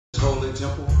holy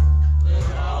temple.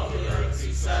 Let all the earth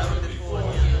be silent before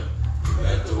him.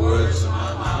 Let the words of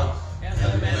my mouth and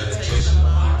the meditation of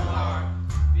my heart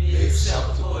be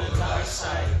acceptable in thy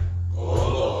sight, O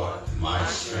Lord, my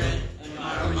strength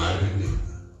and my redeemer.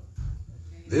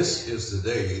 This is the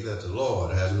day that the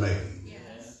Lord has made.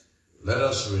 Yes. Let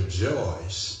us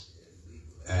rejoice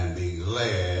and be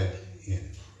glad in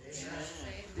it. Yes.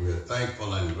 We're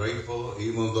thankful and grateful,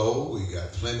 even though we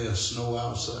got plenty of snow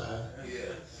outside.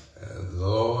 The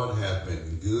Lord has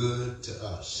been good to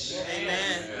us.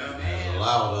 Amen. And has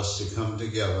allowed us to come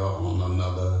together on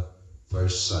another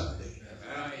first Sunday.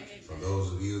 For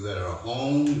those of you that are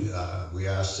home, we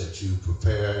ask that you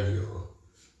prepare your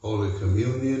Holy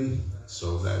Communion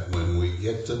so that when we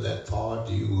get to that part,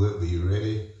 you will be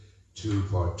ready to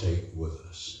partake with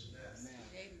us.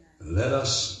 And let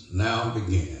us now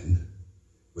begin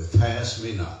with Pass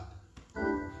Me Not.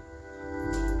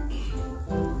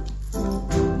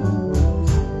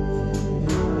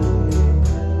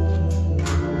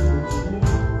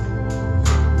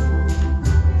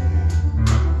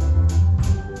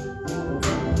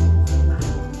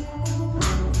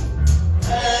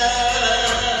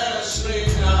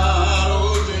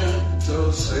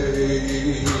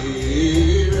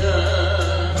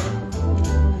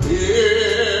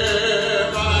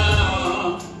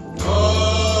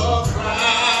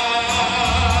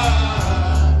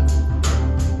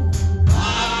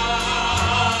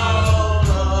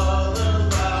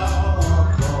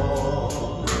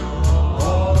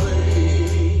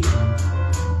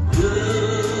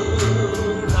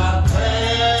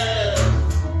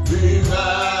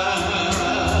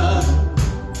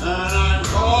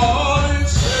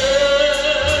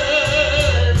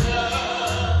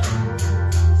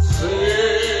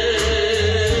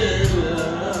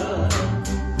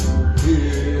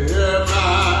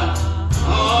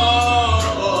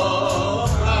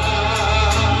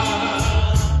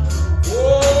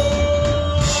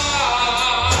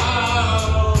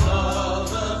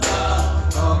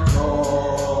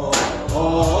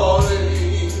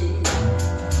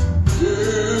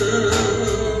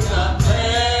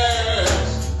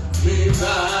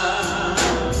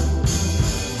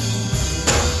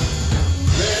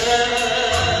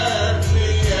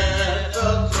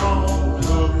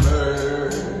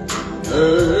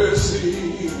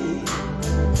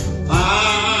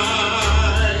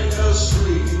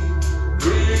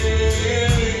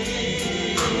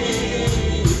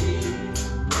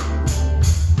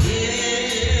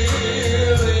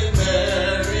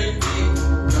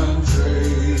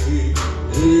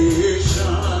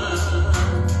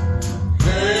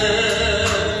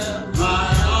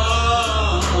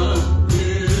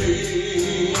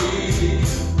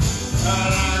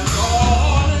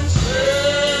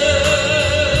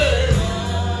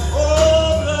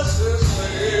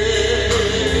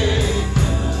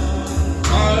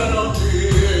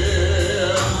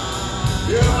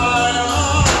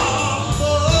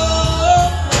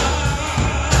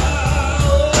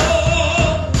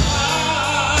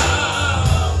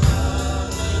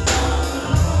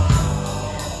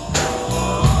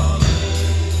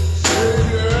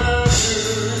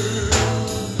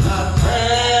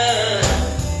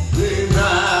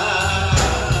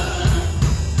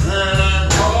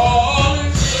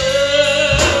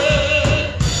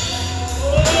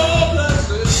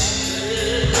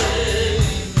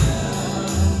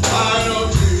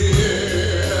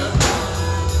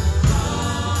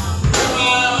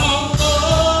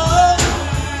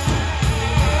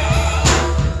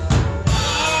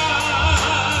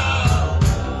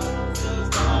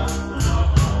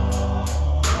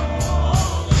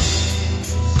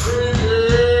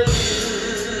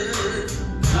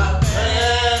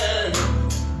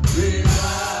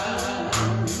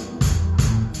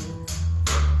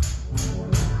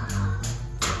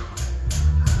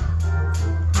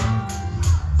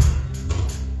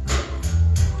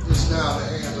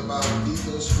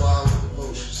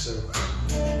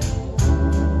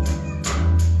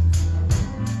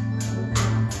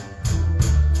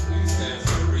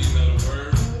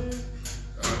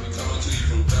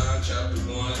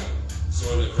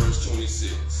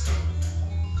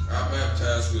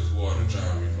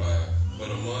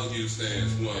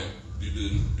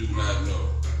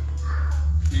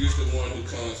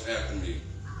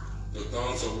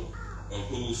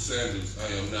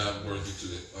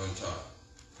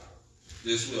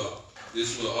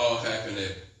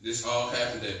 This all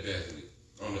happened at Bethany,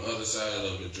 on the other side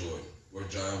of the Jordan, where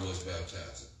John was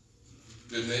baptizing.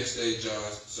 The next day,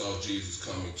 John saw Jesus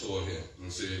coming toward him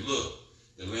and said, "Look,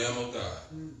 the Lamb of God,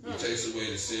 who takes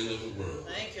away the sin of the world.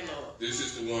 Thank you, Lord. This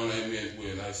is the one I meant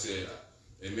when I said,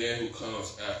 A man who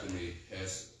comes after me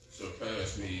has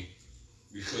surpassed me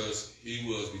because he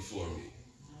was before me.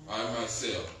 I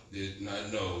myself did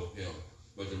not know him,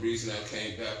 but the reason I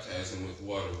came baptizing with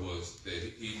water was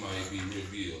that he might be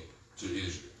revealed to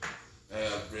Israel. I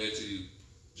have read to you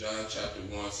John chapter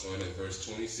 1, starting at verse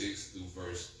 26 through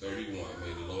verse 31.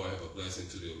 May the Lord have a blessing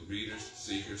to the readers,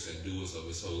 seekers, and doers of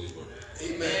his holy word.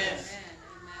 Amen. Amen.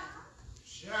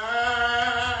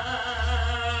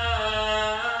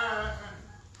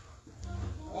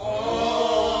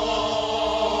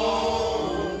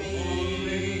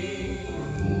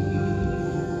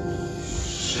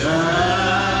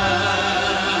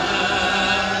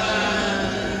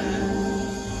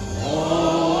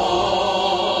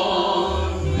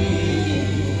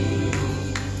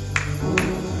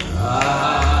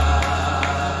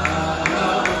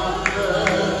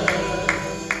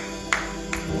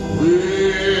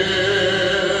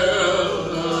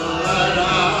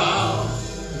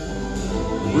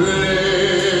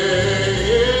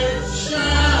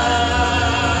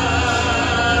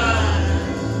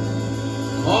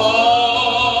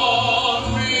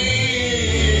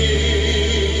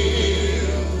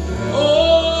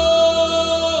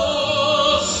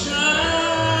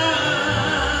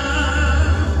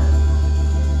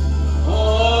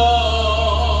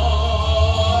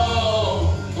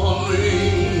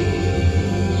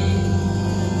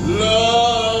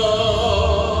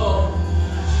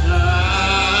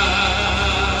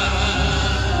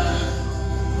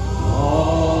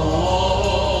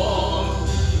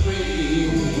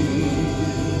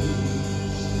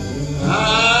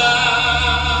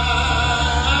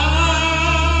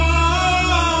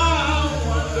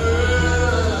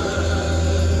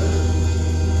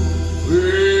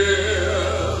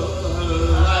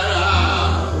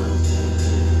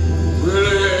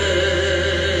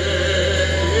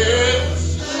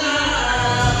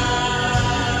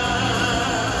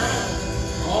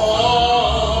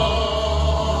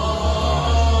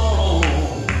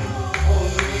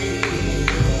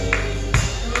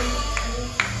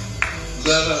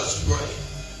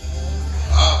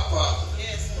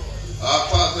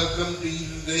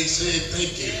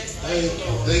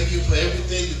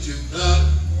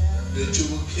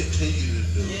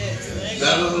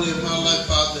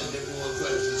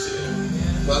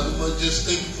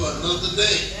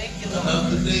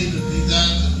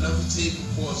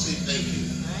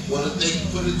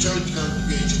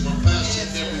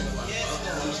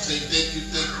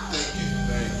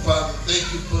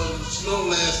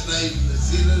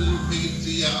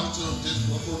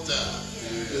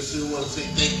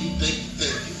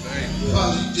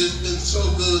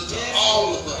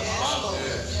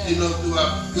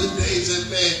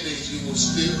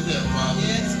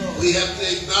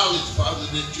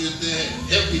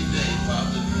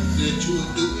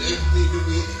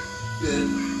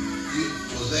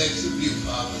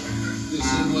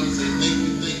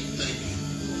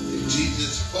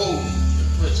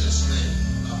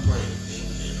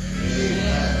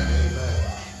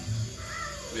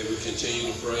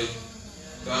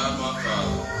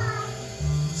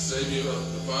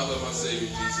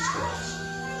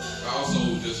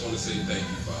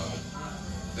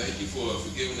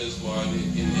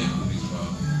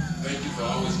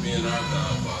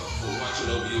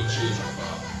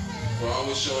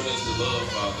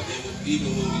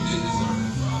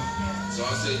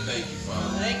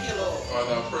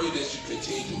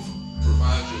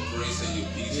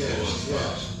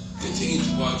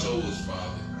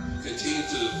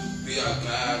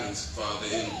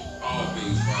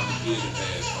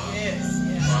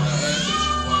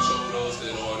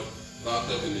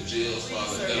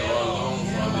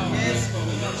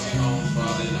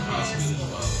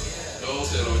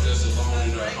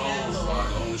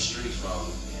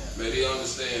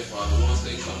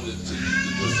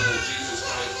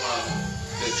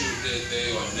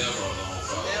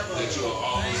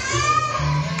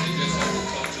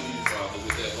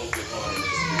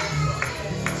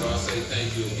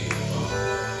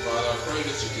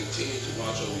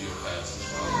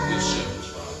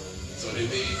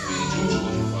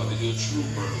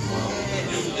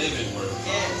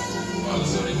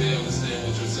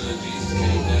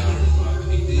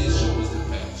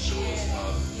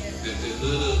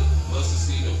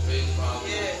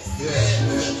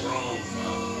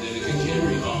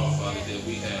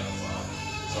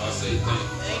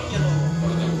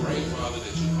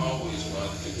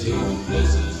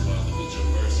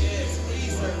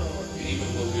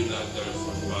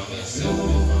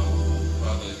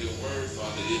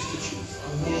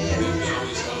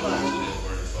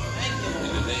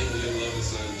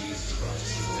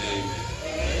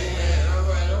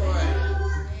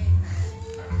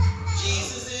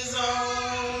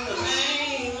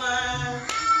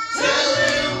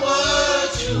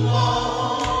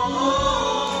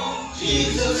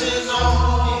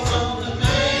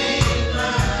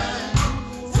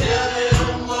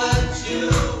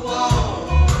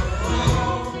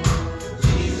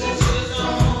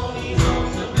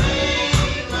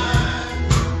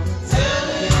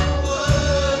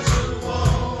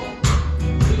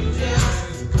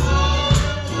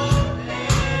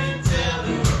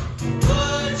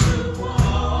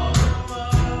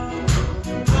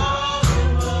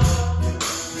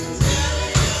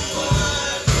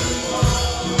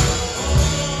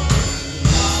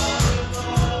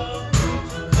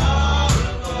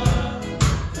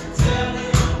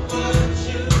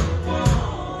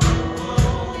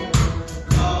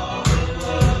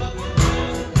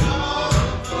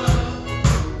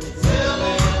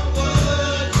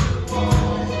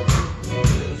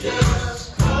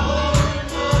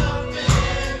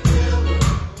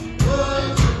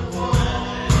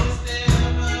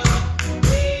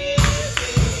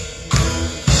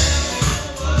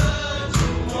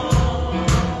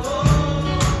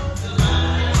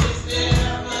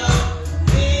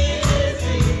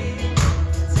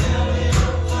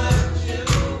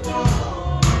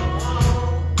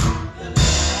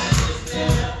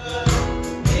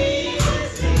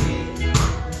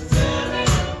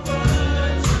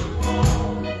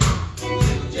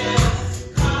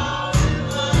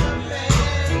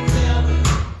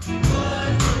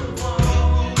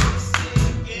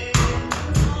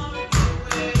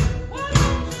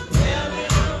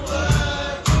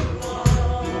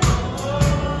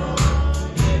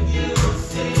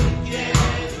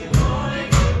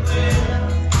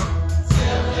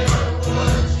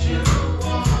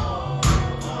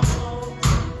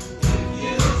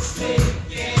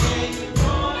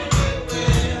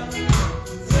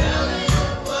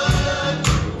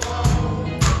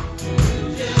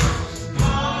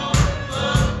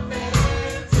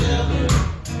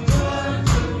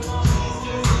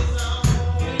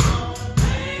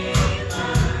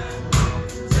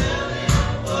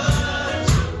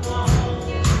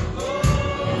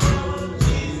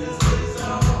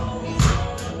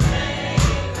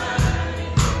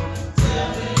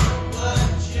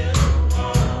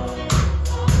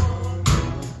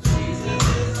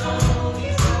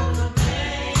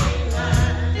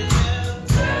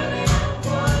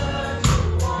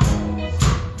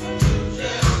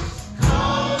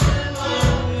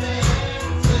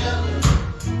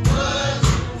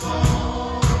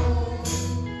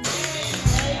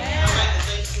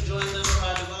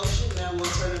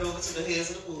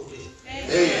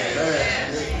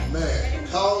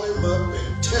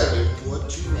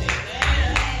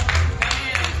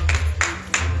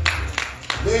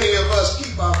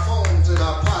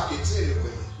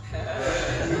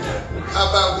 How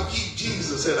about we keep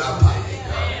Jesus in our pocket?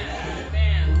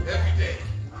 Every day.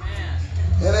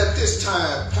 And at this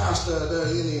time, Pastor, are there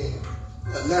any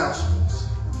announcements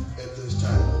at this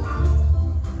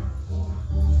time?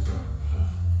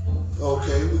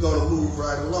 Okay, we're going to move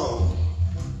right along.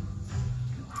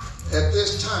 At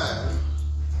this time,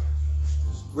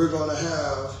 we're going to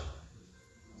have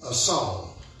a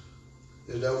song.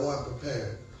 Is there one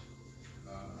prepared?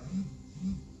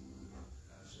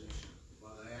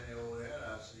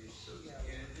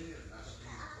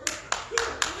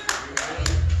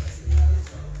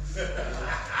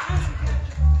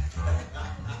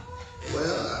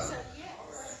 Well,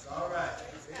 all right.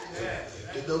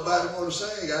 If nobody want to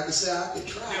sing, I can say I can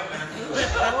try.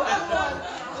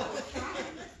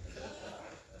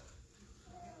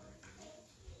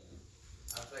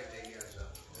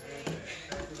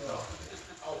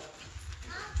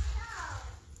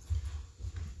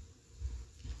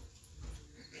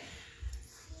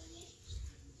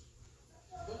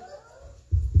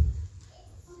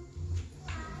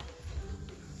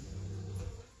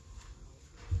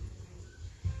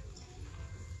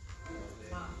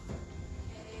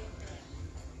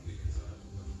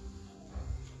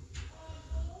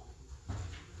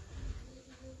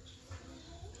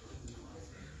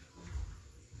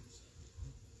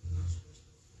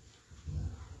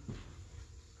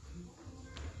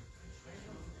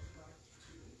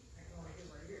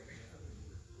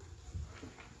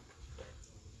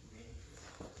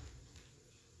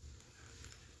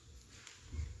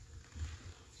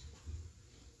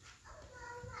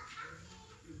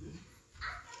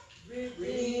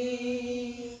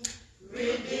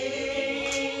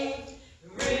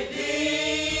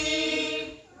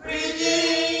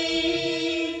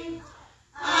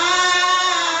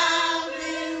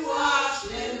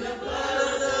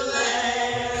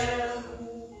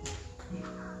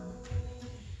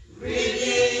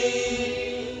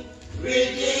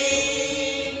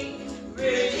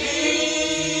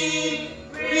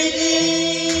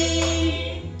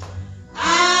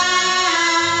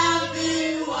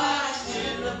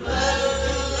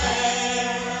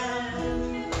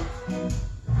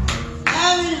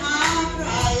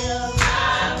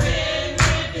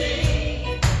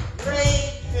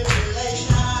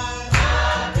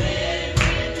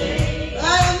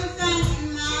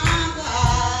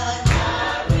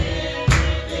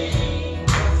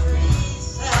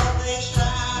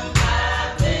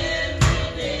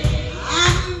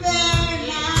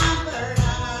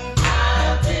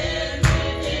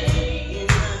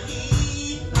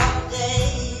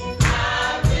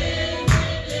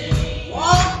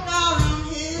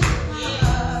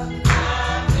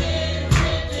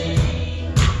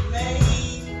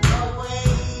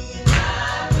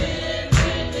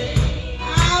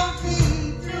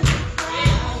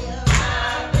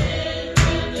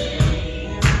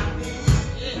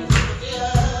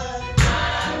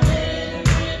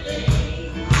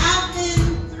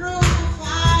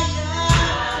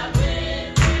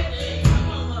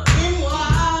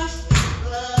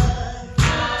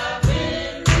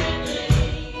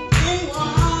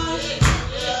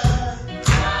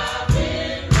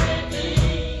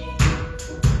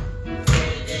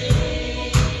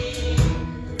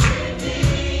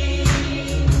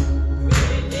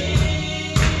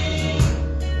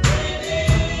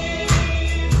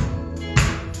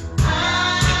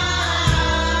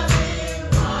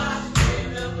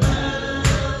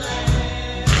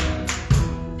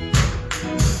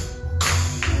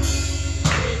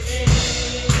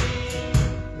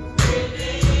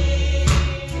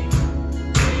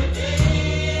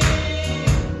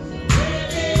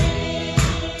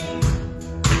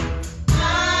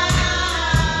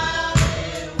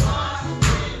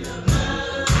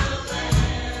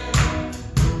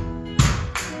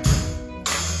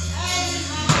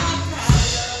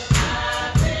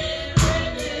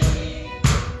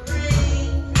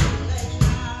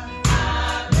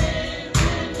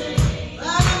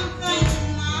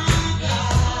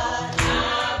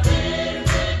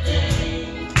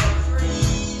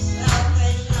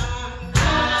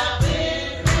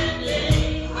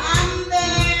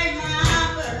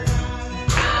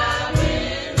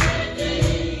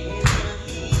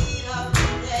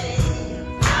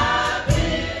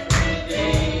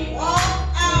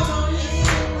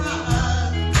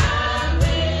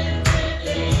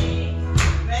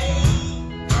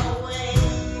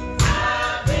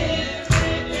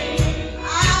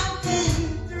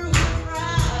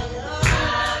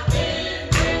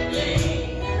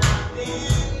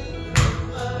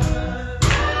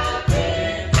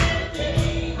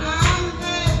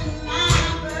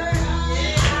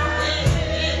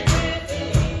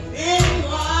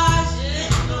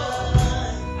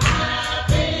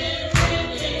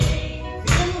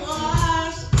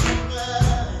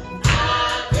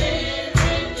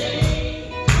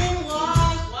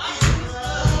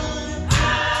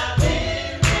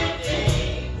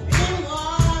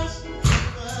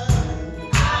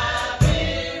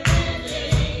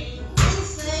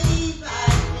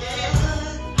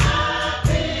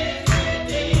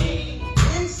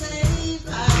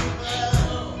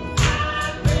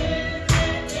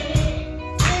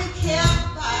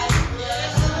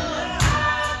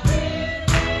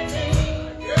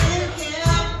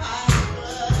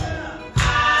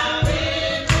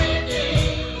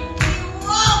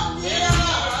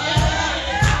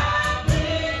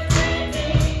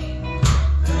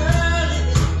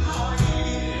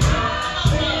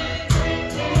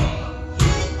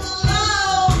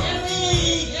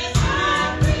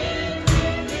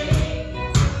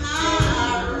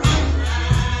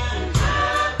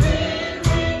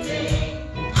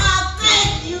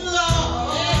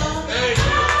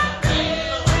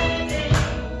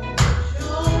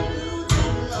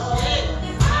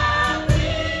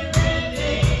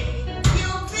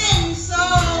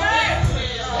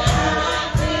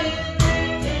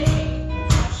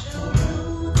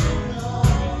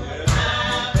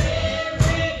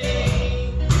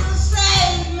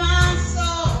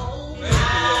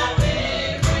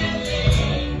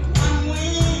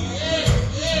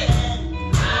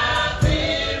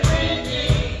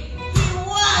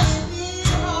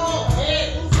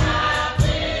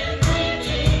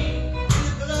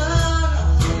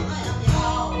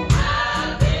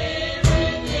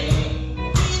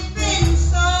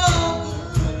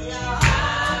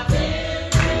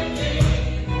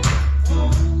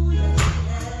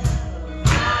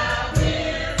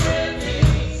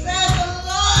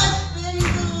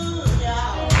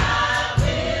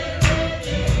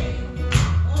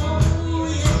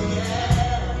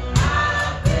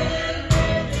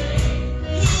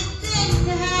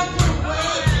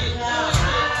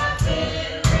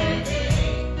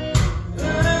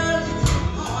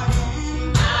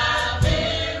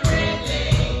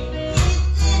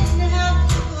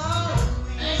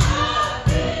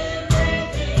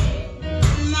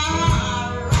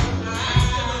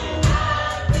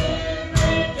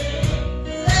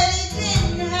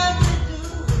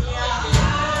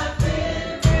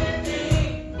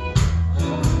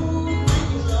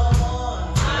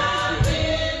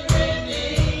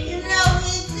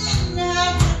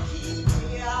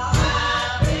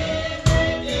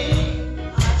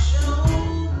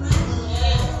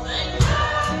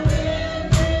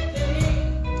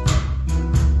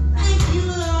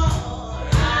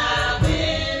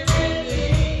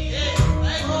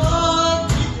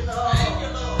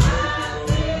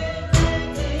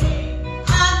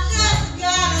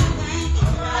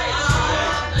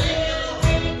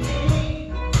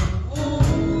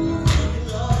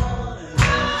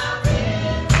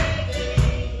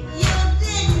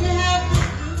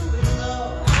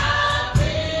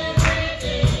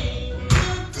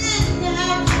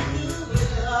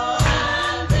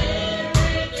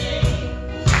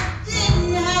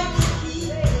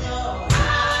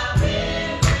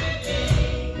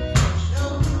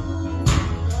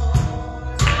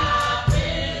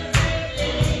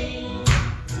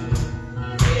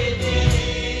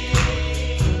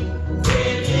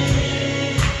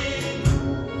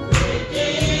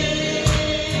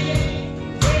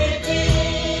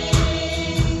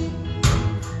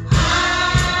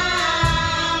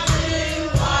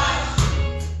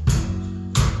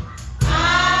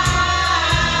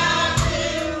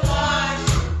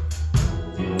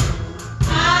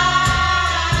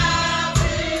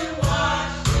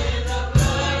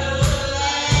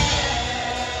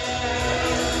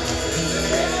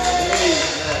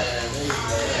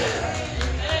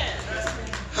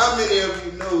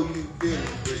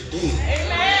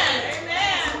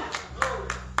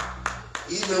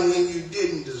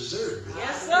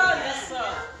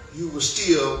 you were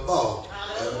still bought.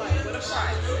 What a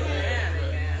price. Amen.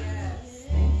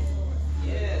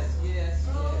 Yes, yes, yes.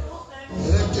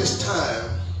 And at this time,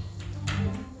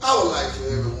 I would like for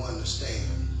everyone to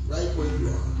stand right where you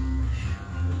are.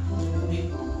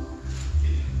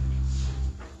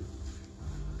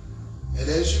 And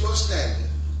as you are standing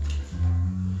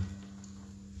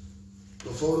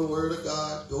before the word of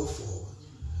God, go forward.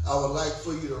 I would like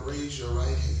for you to raise your right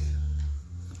hand.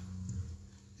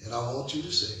 And I want you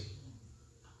to say,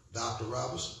 Dr.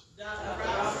 Robinson,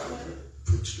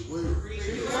 preach the word. Preach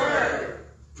the word.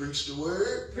 Preach the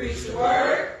word. Preach the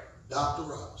word. Dr.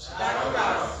 Robinson. Dr.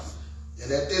 Robinson.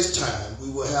 And at this time,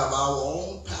 we will have our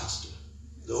own pastor,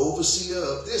 the overseer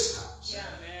of this house,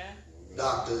 Amen.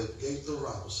 Dr. Gaither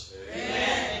Robinson.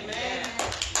 Amen. Amen.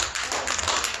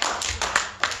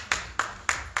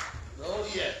 Oh,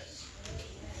 yes.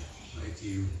 Thank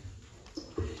you.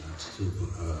 That's Cooper.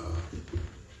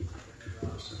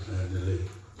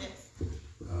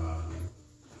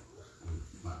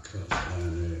 My cup's down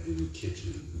there in the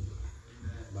kitchen,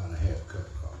 about a half cup of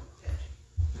coffee.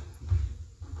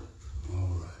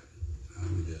 All right.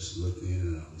 I'm just looking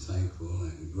and I'm thankful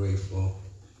and grateful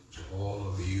to all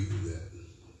of you that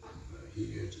are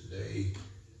here today.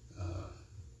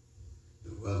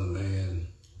 The weatherman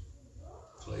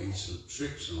played some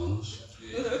tricks on us.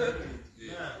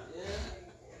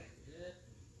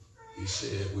 He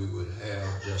said we would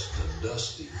have just a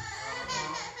dusting,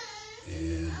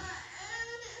 and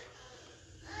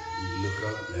we look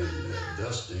up and that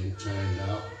dusting turned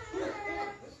out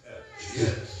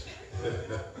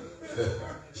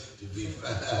to be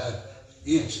 5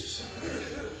 inches.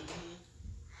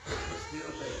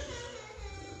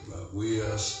 But we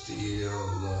are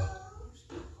still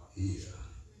here.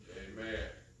 Amen.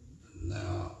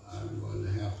 Now I'm going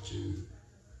to have to.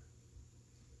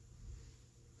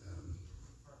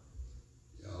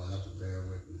 Y'all have to bear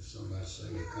with me. Somebody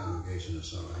sang a congregation or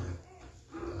something.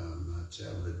 My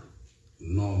tablet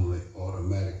normally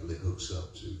automatically hooks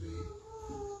up to the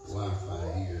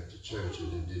Wi-Fi here at the church,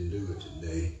 and it didn't do it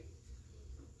today.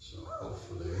 So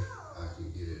hopefully I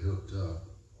can get it hooked up,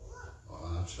 or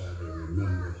I'll try to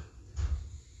remember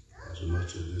as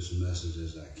much of this message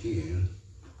as I can.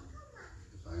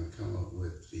 If I can come up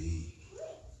with the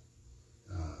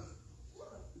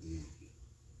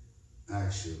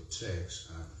actual text,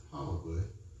 I probably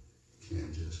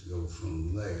can just go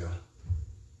from there.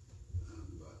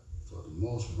 But for the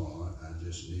most part, I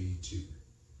just need to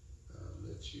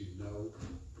let you know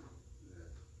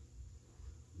that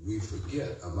we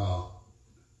forget about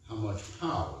how much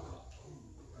power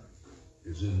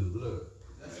is in the blood.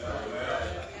 That's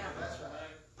right.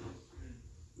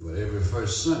 But every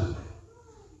first Sunday,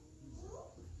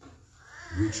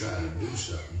 we try to do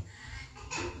something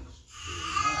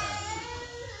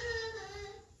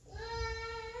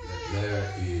that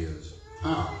there is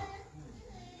power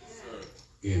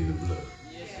in the blood.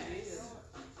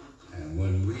 And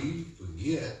when we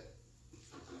forget,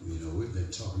 we've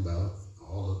been talking about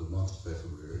all of the month of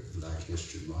February, Black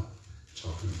History Month,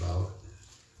 talking about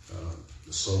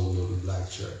the soul of the black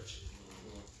church.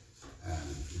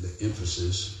 And the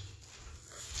emphasis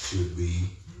should be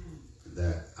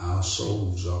that our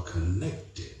souls are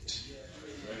connected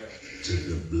to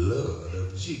the blood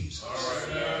of Jesus.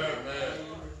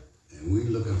 And we're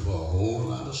looking for a whole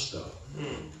lot of stuff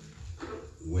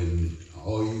when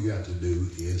all you got to do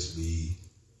is be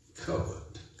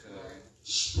covered,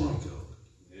 sprinkled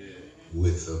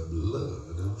with the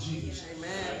blood of Jesus.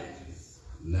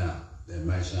 Now, that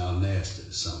might sound nasty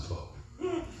to some folks.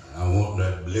 I want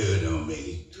that blood on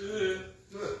me.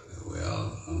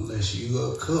 Well, unless you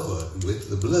are covered with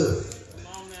the blood,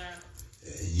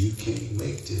 you can't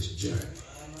make this journey.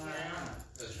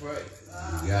 That's right.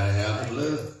 You gotta have the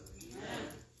blood.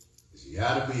 You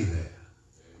gotta be there.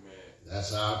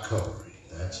 That's our covering.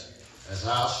 That's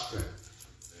our strength.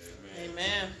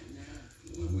 Amen.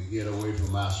 When we get away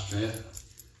from our strength,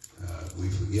 we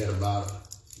forget about it.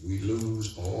 We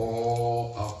lose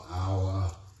all of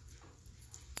our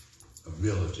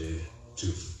ability to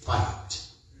fight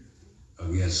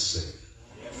against Satan.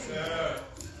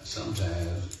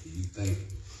 Sometimes you think,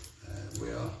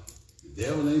 well, the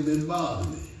devil ain't been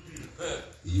bothering me.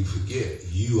 You forget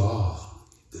you are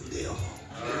the devil.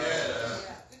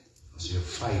 So your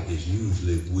fight is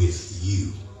usually with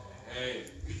you.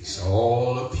 It's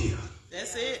all up here.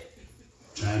 That's it.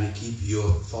 Trying to keep your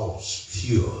thoughts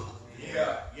pure.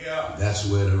 That's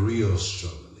where the real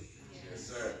struggle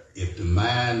is. If the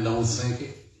mind don't think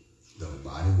it, the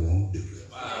body won't do it.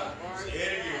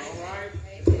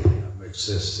 That makes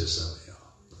sense to some of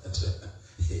y'all.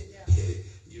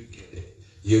 You get it.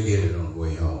 You'll get it on the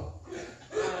way home.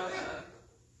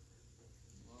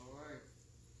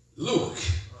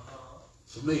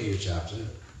 familiar chapter,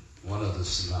 one of the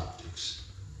synoptics.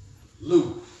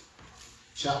 Luke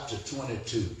chapter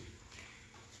 22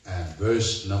 and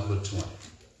verse number 20.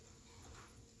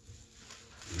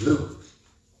 Luke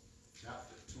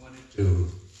chapter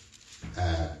 22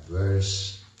 and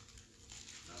verse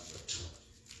number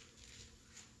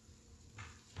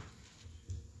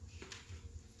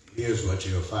 20. Here's what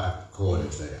you'll find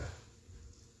recorded there.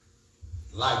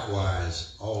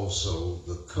 Likewise also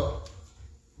the cup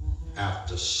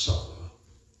after supper,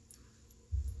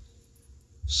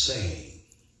 saying,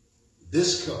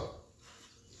 this cup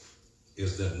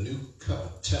is the new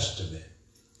testament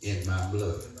in my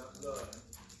blood,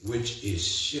 which is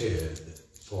shed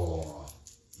for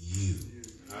you.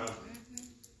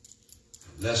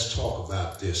 Let's talk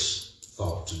about this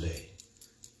thought today.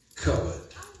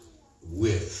 Covered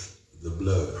with the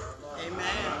blood.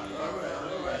 Amen.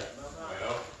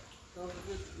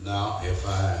 Now, if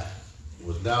I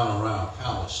was down around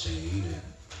Palestine and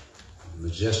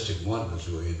Majestic Wonders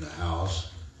were in the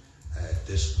house, at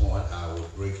this point I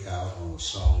would break out on a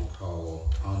song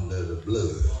called Under the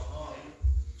Blood,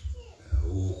 an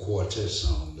old quartet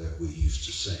song that we used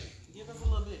to sing. Give us a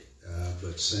little bit.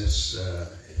 But since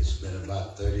it's been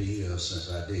about 30 years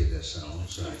since I did that song,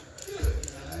 so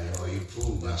I ain't gonna even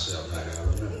fool myself like I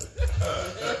remember.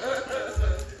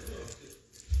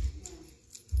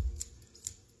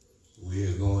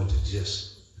 We're going to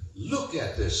just look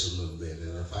at this a little bit,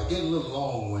 and if I get a little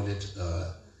long-winded,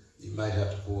 you might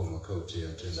have to pull my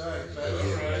coattail to me.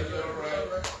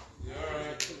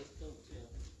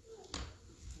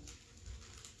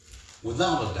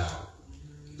 Without a doubt,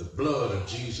 the blood of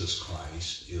Jesus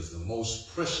Christ is the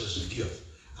most precious gift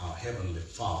our Heavenly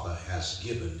Father has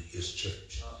given His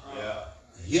church.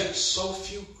 Yet so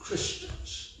few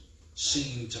Christians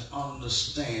seem to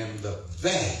understand the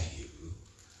value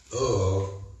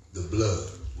of the blood.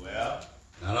 Well,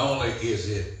 not only is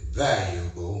it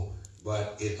valuable,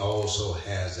 but it also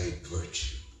has a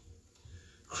virtue.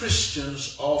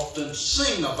 Christians often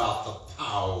sing about the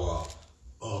power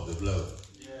of the blood.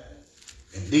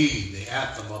 Indeed, the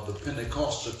anthem of the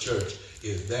Pentecostal church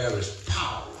is there is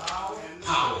power,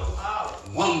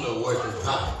 wonder-working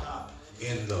power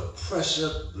in the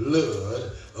precious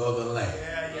blood of the Lamb.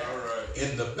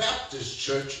 In the Baptist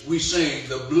church, we sing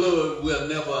the blood will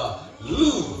never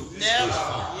lose its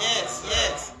power.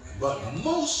 Yes. But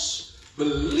most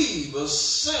believers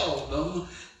seldom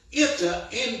enter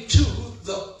into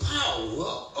the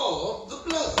power of the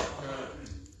blood.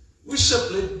 We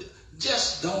simply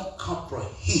just don't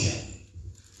comprehend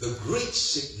the great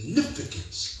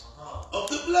significance of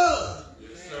the blood.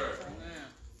 Yes, sir.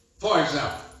 For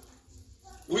example,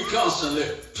 we constantly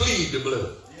plead the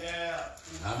blood.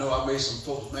 I know I made some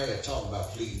folks mad talking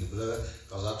about pleading the blood,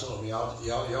 because I told them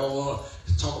y'all want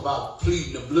to talk about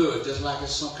pleading the blood just like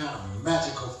it's some kind of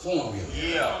magical formula.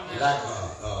 Like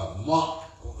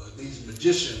these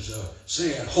magicians are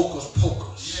saying hocus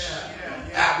pocus,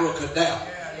 abracadabra.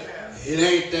 It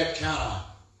ain't that kind of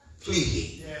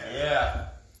pleading.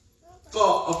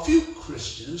 For a few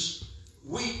Christians,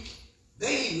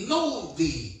 they know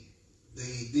the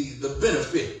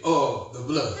benefit of the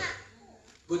blood,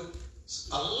 but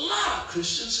a lot of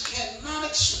Christians cannot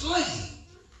explain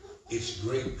its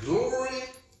great glory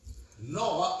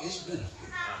nor its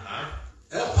benefit.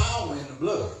 There's power in the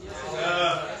blood,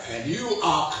 and you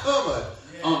are covered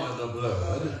under the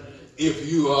blood if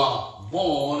you are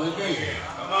born again.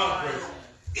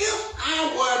 If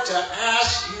I were to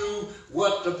ask you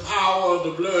what the power of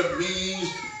the blood means,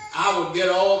 I would get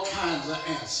all kinds of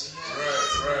answers.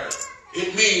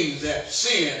 It means that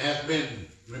sin has been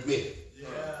remitted,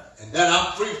 and that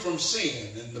I'm free from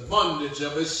sin and the bondage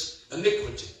of its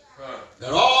iniquity,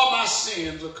 that all my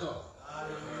sins are covered.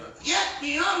 Yet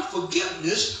beyond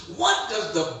forgiveness, what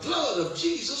does the blood of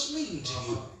Jesus mean to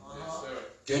you?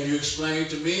 Can you explain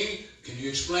to me? Can you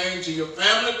explain to your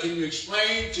family? Can you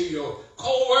explain to your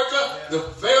co-worker the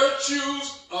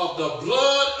virtues of the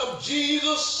blood of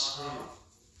Jesus?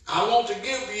 I want to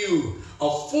give you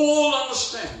a full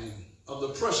understanding of the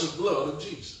precious blood of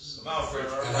Jesus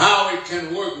and how it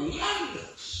can work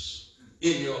wonders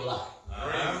in your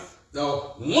life.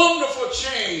 The wonderful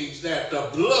change that the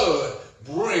blood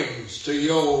brings to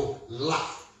your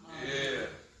life.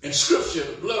 In Scripture,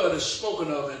 the blood is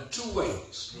spoken of in two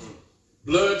ways.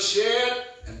 Blood shed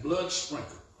and blood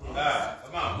sprinkled.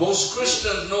 Most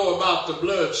Christians know about the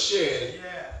blood shed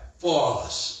for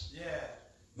us.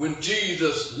 When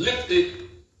Jesus lifted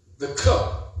the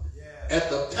cup at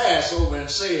the Passover and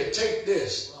said, take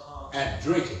this and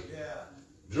drink it.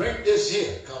 Drink this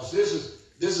here, because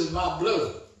this is my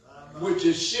blood, which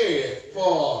is shed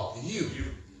for you.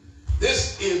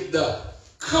 This is the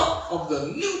cup of the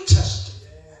New Testament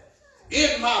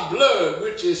in my blood,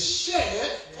 which is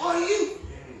shed for you.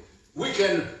 We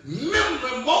can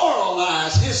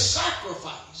memorialize his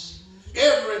sacrifice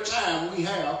every time we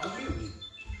have communion.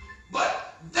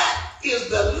 But that is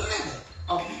the limit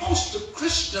of most of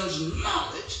Christians'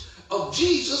 knowledge of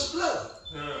Jesus' blood.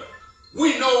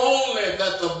 We know only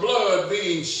that the blood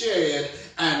being shed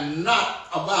and not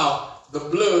about the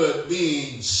blood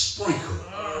being sprinkled.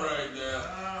 All right,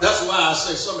 now. That's why I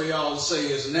say some of y'all say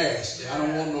it's nasty. I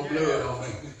don't want no blood on me.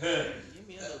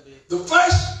 The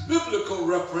first biblical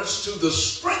reference to the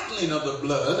sprinkling of the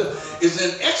blood is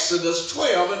in Exodus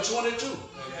 12 and 22.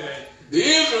 Okay. The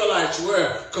Israelites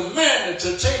were commanded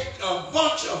to take a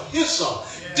bunch of hyssop,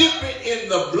 dip it in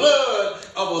the blood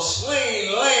of a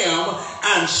slain lamb,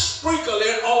 and sprinkle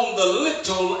it on the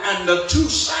lintel and the two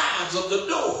sides of the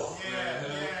door.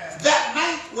 That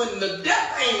night when the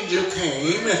death angel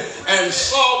came and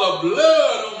saw the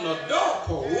blood on the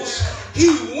doorpost, he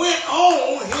went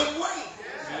on his way.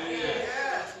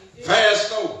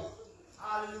 Fast over.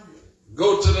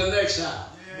 Go to the next house.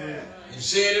 You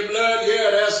see any blood?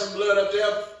 Yeah, there's some blood up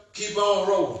there. Keep on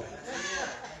rolling.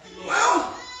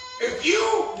 Well, if you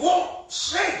want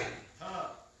Satan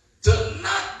to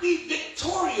not be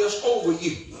victorious over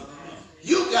you,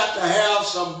 you got to have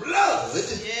some blood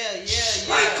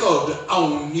sprinkled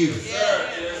on you.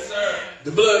 Yes, sir.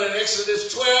 The blood in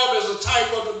Exodus 12 is a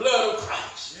type of the blood of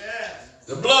Christ.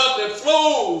 The blood that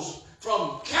flows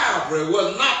from Calvary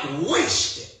was not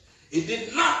wasted. It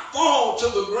did not fall to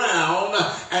the ground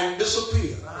and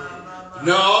disappear.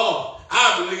 No,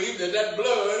 I believe that that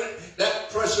blood, that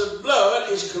precious blood,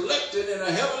 is collected in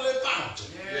a heavenly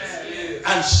fountain.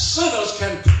 And sinners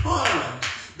can plunge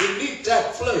beneath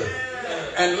that flood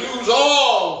and lose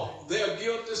all their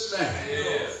guilty stain.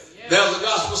 There's a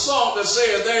gospel song that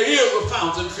says there is a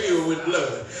fountain filled with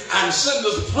blood, and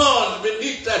sinners plunge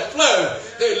beneath that flood.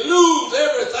 They lose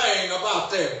everything about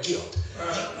their guilt.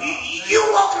 You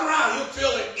walk around here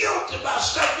feeling guilty about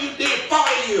stuff you did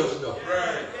 40 years ago.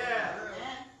 Right.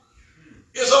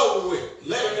 It's over with.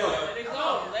 Let it go. Let it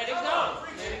go. Let it go.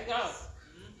 Let it go.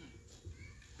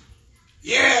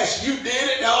 Yes, you did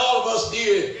it. Now all of us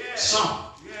did something.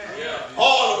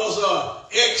 All of us are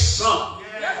ex-something.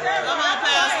 Come on,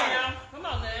 Pastor. Come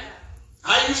on, man.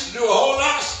 I used to do a whole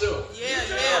lot of stuff.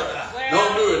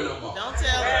 Don't do it no more. Don't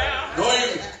tell her. Don't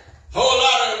even, whole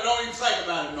lot of it, don't even think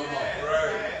about it no more.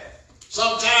 Right.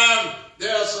 Sometimes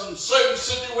there are some certain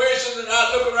situations that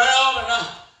I look around and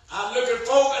I look at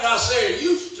folk and I say, it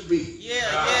used to be.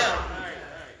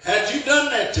 Had you done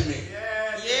that to me?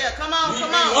 Come on, You'd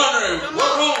come be on. wondering, Come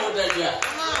what's on. wrong with that guy?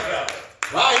 Come on.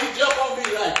 Why he jump on me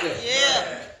like that?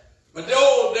 Yeah. But the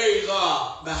old days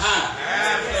are behind.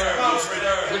 Yes,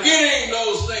 sir. Forgetting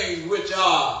those things which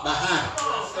are behind.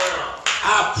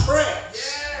 I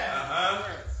press.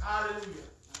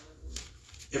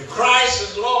 If Christ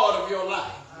is Lord of your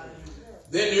life,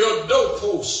 then your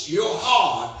doorpost, your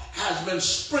heart, has been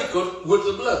sprinkled with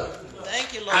the blood.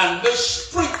 Thank you, Lord. And this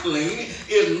sprinkling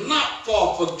is not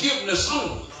for forgiveness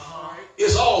only.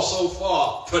 It's also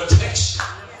for protection.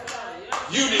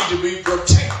 You need to be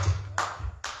protected.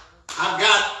 I've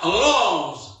got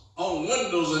alarms on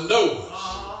windows and doors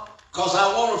because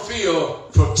I want to feel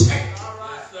protected.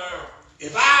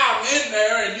 If I'm in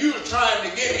there and you're trying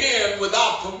to get in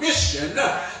without permission,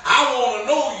 I want to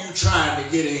know you trying to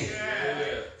get in.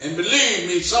 And believe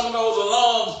me, some of those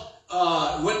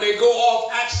alarms, when they go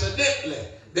off accidentally,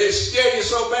 they scare you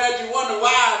so bad you wonder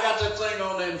why I got that thing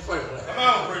on there in the first place. Come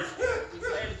on, preacher.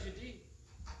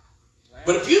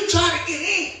 But if you try to get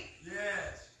in,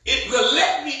 it will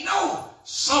let me know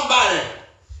somebody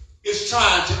is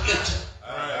trying to enter.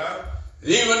 I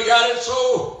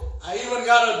even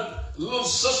got a little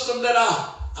system that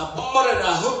I bought and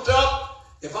I hooked up.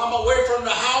 If I'm away from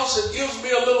the house, it gives me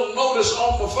a little notice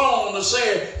on my phone to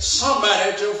say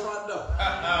somebody at your front door.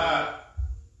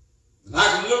 And I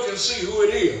can look and see who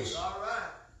it is.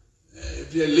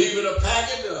 If they're leaving a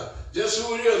packet, just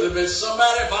who it is. If it's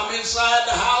somebody, if I'm inside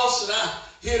the house and I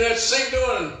hear that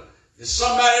signal and there's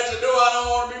somebody at the door I don't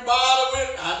want to be bothered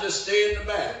with, I just stay in the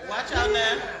back. Watch out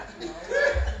now.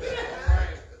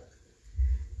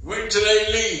 Wait till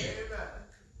they leave.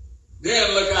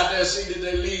 Then look out there and see that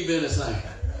they leave anything.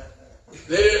 If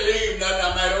they didn't leave nothing,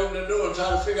 I might open the door and try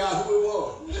to figure out who it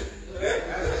was.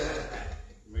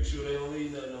 Make sure they don't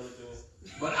leave nothing on the door.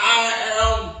 But I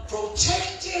am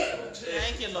protected.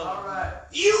 Thank you, Lord.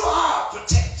 You are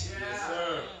protected. Yes,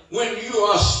 sir. When you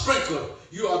are sprinkled,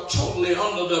 you are totally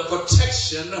under the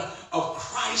protection of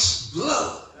Christ's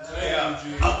blood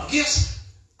against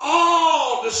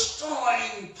all all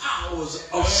destroying powers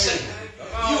of Satan.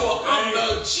 You are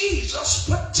under Jesus'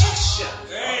 protection.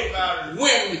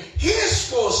 When his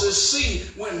forces see,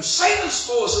 when Satan's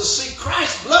forces see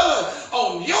Christ's blood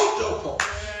on your doorpost,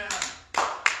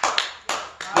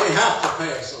 they have to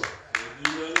pass over.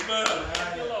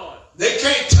 They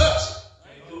can't touch it.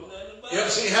 You ever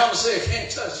seen Hammer say it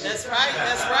can't touch it? That's right.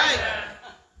 That's right.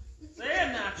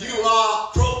 You are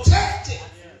protected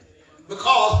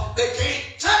because they can't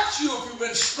touch you if you've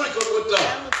been sprinkled with the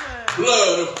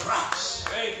blood of Christ.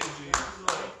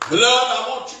 Beloved, I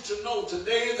want you to know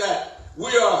today that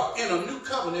we are in a new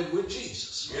covenant with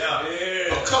Jesus.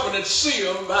 A covenant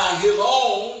sealed by his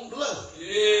own blood.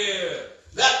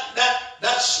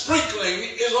 That sprinkling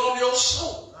is on your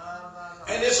soul.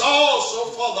 And it's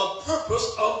also for the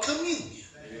purpose of communion.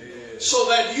 So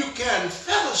that you can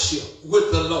fellowship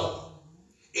with the Lord.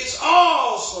 It's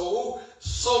also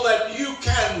so that you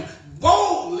can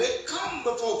boldly come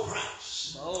before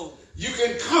Christ. You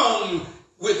can come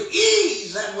with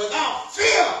ease and without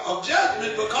fear of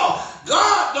judgment because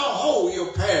God don't hold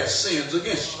your past sins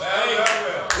against you.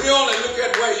 He only look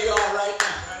at where you are right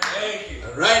now.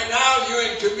 Right now you're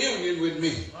in communion with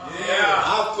me.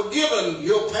 I've forgiven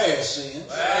your past sins.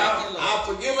 I've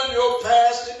forgiven your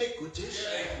past iniquities.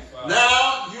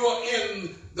 Now you're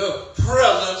in the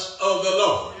presence of the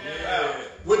Lord.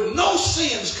 With no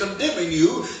sins condemning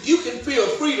you, you can feel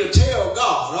free to tell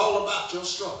God all about your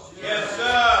struggle.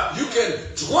 You can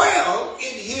dwell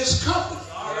in his company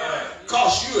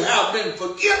because you have been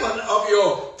forgiven of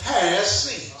your past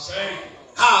sins.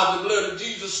 How the blood of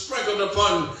Jesus sprinkled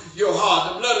upon your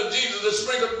heart. The blood of Jesus is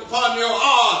sprinkled upon your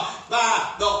heart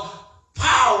by the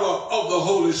power of the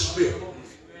Holy Spirit.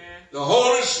 The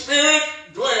Holy Spirit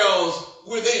dwells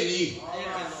within you.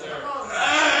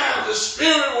 The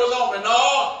Spirit was on me.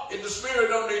 No, the Spirit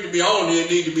don't need to be on you. It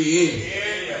need to be in you.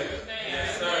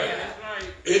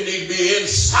 It need to be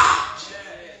inside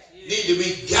you. It need to be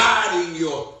guiding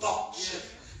your thoughts.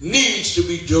 Needs to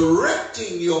be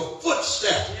directing your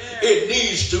footsteps. It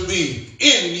needs to be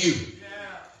in you.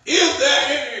 Is there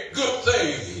any good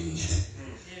thing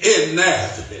in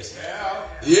Nazareth?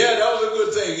 Yeah, that was a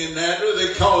good thing in Nazareth.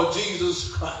 They called Jesus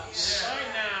Christ.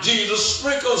 Jesus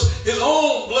sprinkles his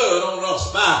own blood on us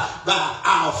by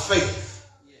our faith.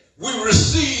 We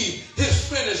receive his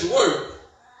finished work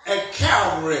at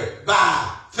Calvary by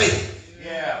faith.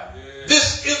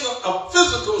 This isn't a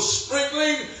physical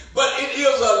sprinkling, but it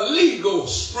is a legal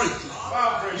sprinkling.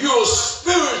 You're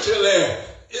spiritually,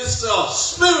 it's a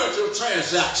spiritual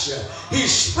transaction. He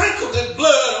sprinkled his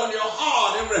blood on your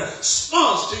heart in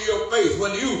response to your faith.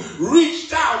 When you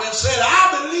reached out and said,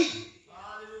 I believe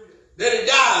that he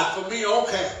died for me on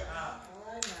Calvary.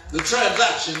 The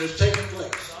transaction is taking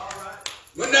place.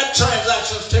 When that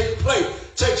transaction takes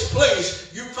place,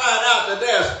 you find out that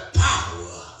there's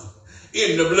power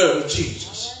in the blood of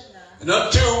Jesus. And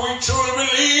until we truly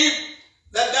believe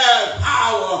that there's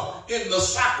power in the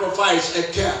sacrifice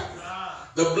at Calvary,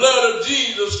 the blood of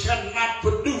Jesus cannot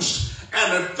produce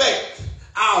and affect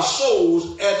our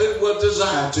souls as it was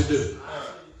designed to do.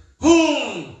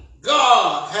 Whom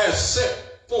God has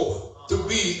set forth to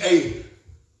be a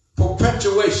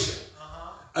perpetuation,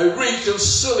 a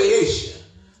reconciliation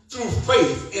through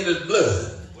faith in his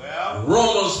blood.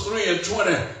 Romans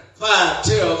 3:25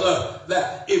 tells us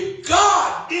that if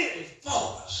God did it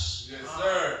for us,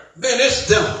 then it's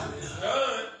done.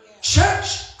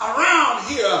 Church, around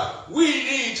here, we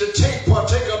need to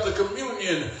partake of the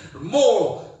communion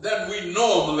more than we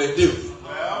normally do.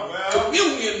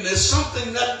 Communion is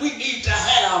something that we need to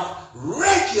have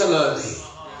regularly.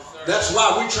 That's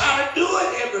why we try to do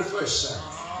it every first Sunday.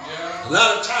 A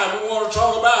lot of time we want to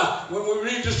talk about when we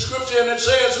read the scripture and it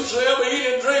says, whosoever eat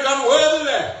and drink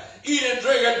unworthily, eat and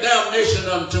drink a damnation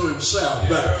unto himself.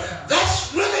 But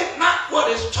that's really not what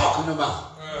it's talking about.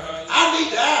 I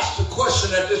need to ask the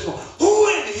question at this point. Who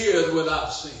in here is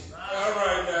without sin? All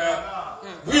right now.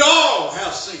 We all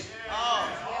have sinned.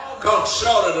 Come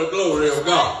short of the glory of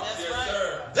God.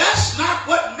 That's not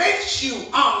what makes you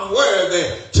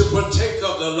unworthy to partake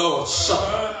of the Lord's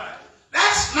Supper.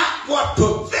 That's not what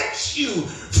prevents you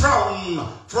from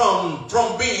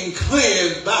being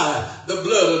cleansed by the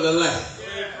blood of the Lamb.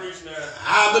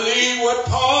 I believe what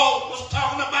Paul was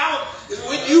talking about is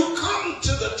when you come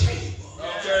to the table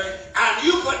and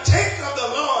you partake of the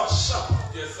Lord's Supper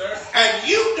and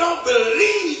you don't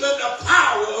believe in the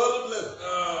power of the blood,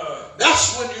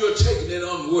 that's when you're taking it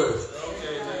unworthy.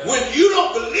 When you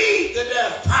don't believe that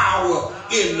there's power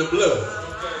in the blood,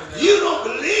 you don't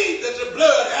believe that the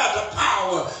blood has the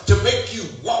power to make you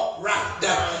walk right.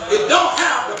 It don't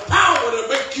have the power to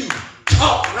make you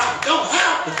talk right. Don't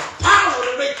have the power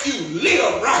to make you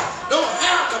live right. Don't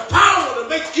have the power to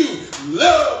make you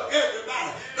love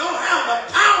everybody. Don't have the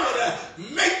power to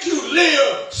make you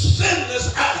live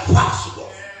sinless as possible.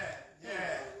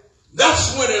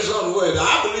 That's when it's unworthy.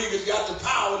 I believe it's got the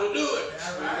power to do it.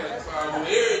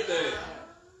 Everything.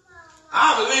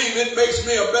 I believe it makes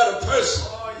me a better person.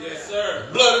 Yes, sir.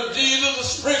 Blood of Jesus is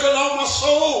sprinkled on my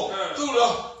soul through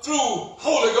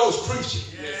Holy Ghost preaching.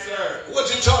 Yes, sir. What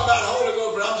you talking about Holy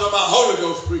Ghost preaching? I'm talking about Holy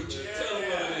Ghost preaching. Tell me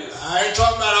what it is. I ain't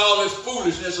talking about all this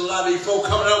foolishness a lot of these folk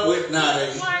coming up with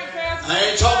nowadays.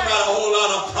 I ain't talking about a whole lot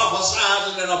of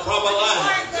prophesizing and a proper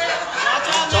line.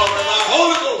 I'm talking about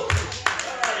Holy Ghost preaching.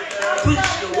 Preach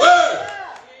the word.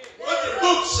 What the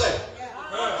book say?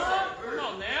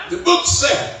 The book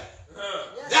said.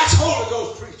 That's Holy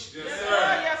Ghost preaching. Yes,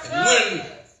 sir. And when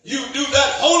you do that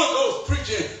Holy Ghost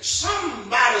preaching,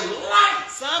 somebody's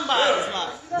life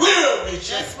will be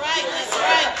changed. That's right, that's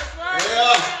right.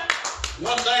 Well,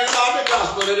 one thing about the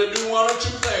gospel, it'll do one or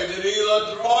two things. It'll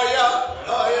either draw you out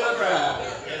or it'll drive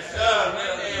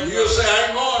you. You'll say,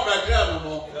 I ain't going back there no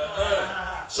more.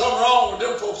 Something wrong with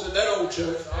them folks in that old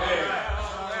church.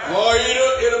 Or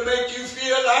it'll make you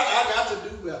feel like I got to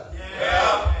do better.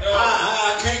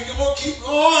 I can't keep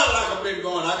going like I've been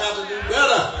going. I got to do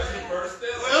better.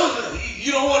 Well,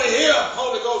 you don't want to hear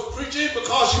Holy Ghost preaching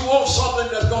because you want something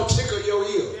that's going to tickle your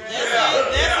ear. That's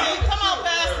it. Come on,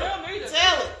 Pastor.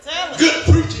 Tell it. Good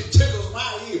preaching tickles my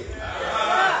ear.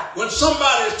 When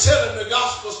somebody is telling the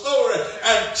gospel story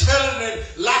and telling it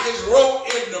like it's wrote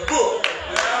in the book.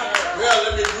 Well,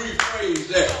 let me rephrase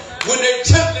that. When they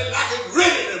tell it like it's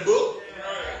written in the book,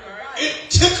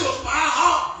 it tickles my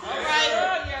heart.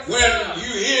 When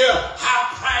you hear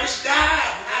how Christ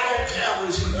died out on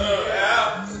Calvary,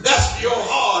 that's your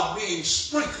heart being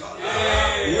sprinkled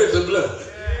with the blood.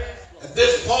 At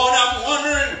this point, I'm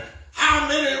wondering how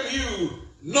many of you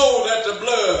know that the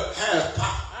blood has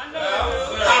power.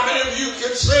 How many of you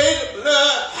can say the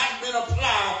blood has been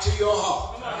applied to your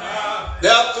heart?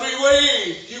 There are three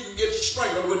ways you can get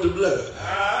sprinkled with the blood.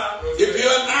 If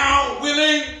you're now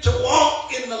willing to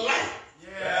walk in the light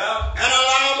and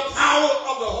allow the power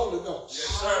of the Holy Ghost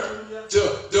to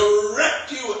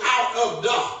direct you out of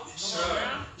darkness,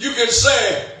 you can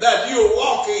say that you're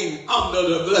walking under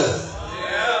the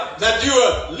blood, that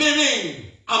you're living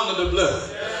under the blood.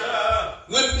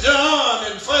 When John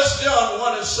in 1 John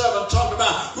 1 and 7 talked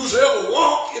about whosoever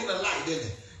walk in the light,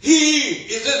 and he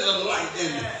is in the light,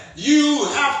 and you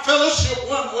have fellowship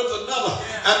one with another,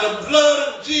 and the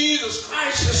blood of Jesus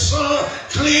Christ, his Son,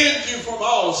 cleanse you from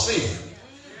all sin.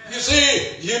 You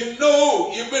see, you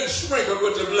know you've been sprinkled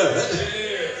with the blood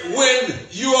when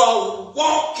you are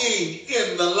walking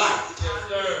in the light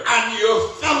and you're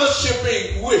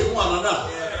fellowshipping with one another.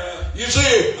 You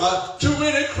see, too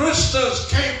many Christians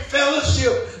can't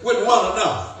fellowship with one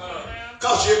another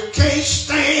because you can't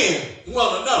stand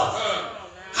one another.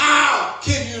 How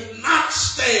can you not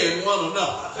stand one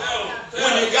another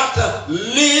when you got to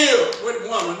live with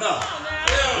one another?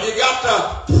 You got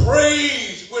to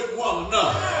praise with one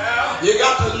another. You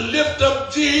got to lift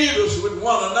up Jesus with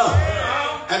one another.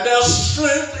 And there's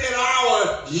strength in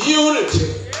our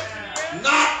unity.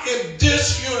 Not in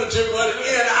disunity, but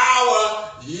in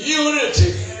our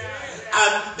unity.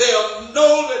 And they'll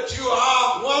know that you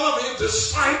are one of his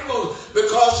disciples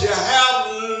because you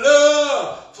have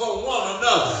love for one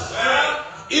another.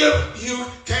 If you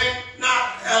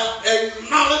cannot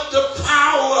acknowledge the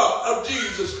power of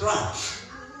Jesus Christ,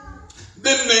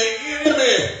 then the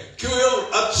enemy will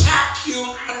attack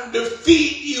you and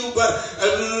defeat you, but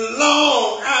as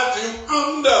long as you're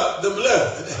under the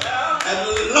blood,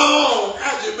 as long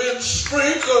as you've been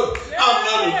sprinkled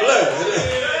under the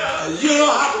blood, you don't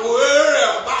have to worry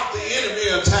about the enemy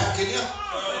attacking you,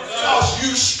 because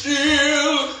you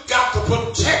still got the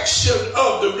protection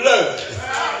of the blood.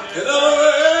 In other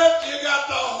words, you got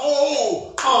the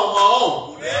whole armor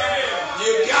on.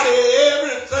 You got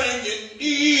everything you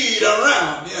need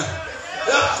around you.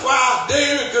 That's why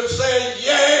David could say,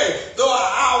 yea, though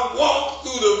I walk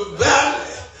through the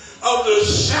valley of the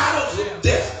shadows of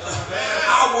death,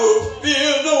 I will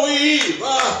fear no evil,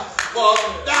 for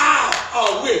thou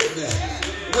art with me.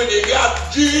 When you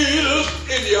got Jesus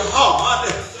in your heart,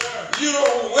 you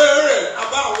don't worry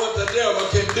about what the devil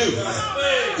can do.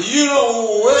 You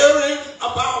don't worry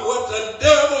about what the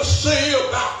devil say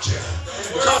about you.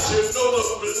 Because you know the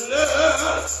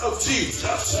blood of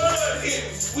Jesus,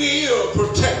 it will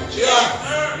protect you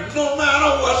no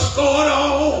matter what's going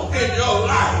on in your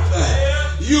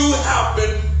life. You have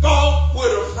been bought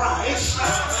with a price,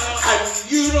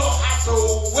 and you don't have to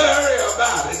worry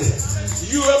about it.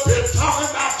 You have been talking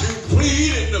about you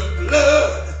pleading the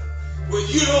blood, but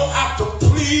you don't have to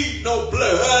plead need no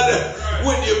blood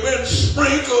when you've been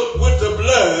sprinkled with the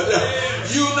blood.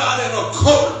 You're not in a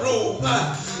courtroom.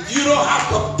 You don't have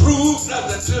to prove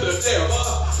nothing to the devil.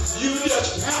 You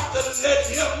just have to let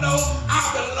him know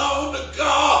I belong to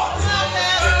God.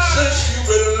 And since you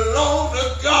belong to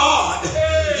God,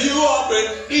 you are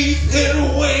beneath his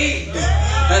wing.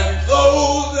 And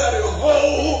those that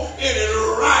hold in his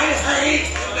right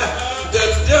hand, the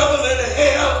devil in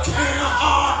hell can't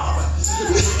harm.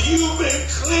 You've been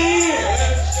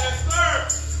cleansed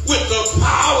with the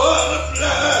power of the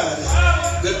blood.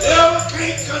 The devil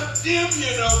can't condemn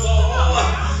you no more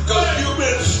because you've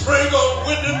been sprinkled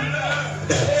with the blood.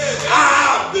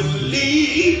 I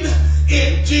believe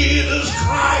in Jesus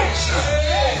Christ.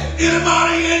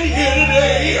 Anybody in here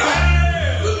today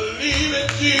believe in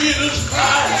Jesus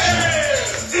Christ?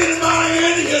 Anybody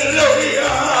in here today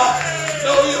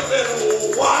know you've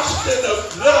been washed in the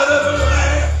blood of the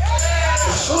Lamb?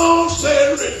 The song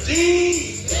said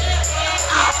redeemed.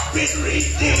 I've been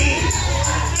redeemed.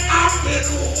 I've been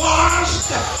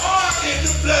washed in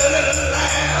the blood of the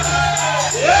Lamb.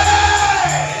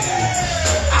 Yeah!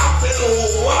 I've been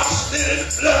washed in the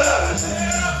blood.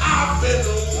 I've been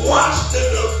washed in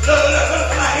the blood of the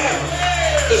Lamb.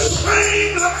 The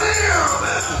same Lamb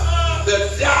that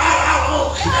died out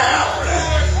on Calvary.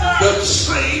 The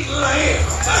same Lamb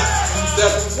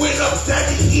that went up that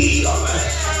hill.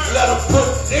 Let him put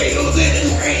nails in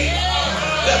his hands.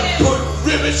 Let him put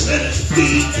rivets in his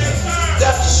feet.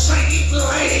 That same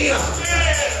Lamb,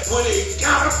 when he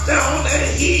got up down that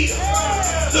hill,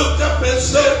 looked up and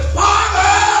said,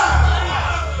 Father,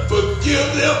 forgive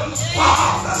them,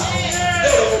 Father.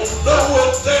 They don't know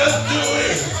what they're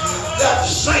doing. That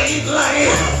same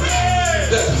Lamb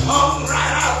that hung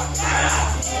right out there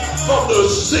from the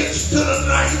 6th to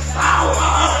the 9th hour,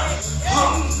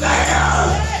 hung there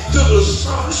till the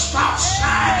sun stopped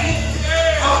shining,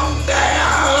 hung there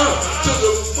till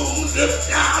the moon dipped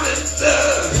down in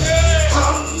blood,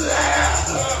 hung there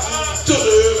till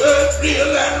the earth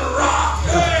reeled and rocked,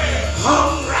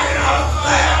 hung right out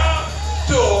there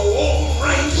to a old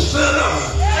rain sinner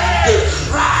that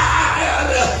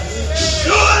cried,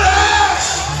 surely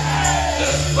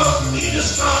this must be the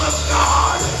Son of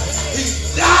God. He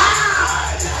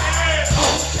died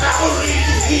on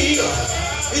Calvary's hill.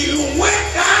 He went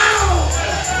down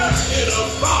in a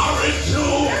borrowed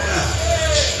tomb,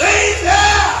 stayed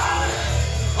there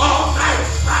all night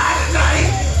Friday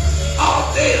night, all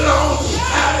day long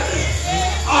Saturday,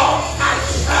 all night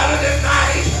Saturday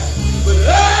night. But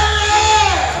early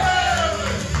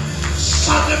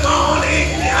Sunday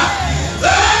morning,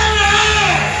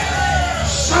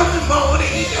 Sunday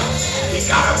morning, he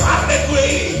got up out of that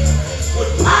grave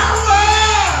with power,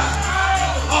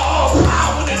 all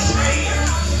power in his hand.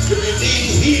 If you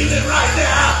need healing right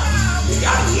now, you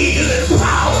got healing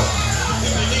power.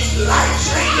 If you need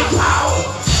life-changing power,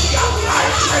 you got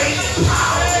life-changing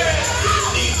power. If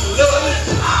you need loving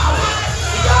power,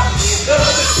 you got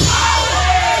loving power.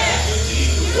 If you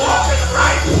need walking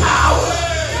right power,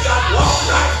 you got walk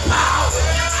right power.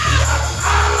 You got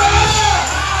power.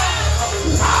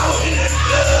 Power in the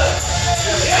blood.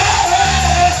 Yeah!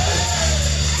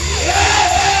 Yeah!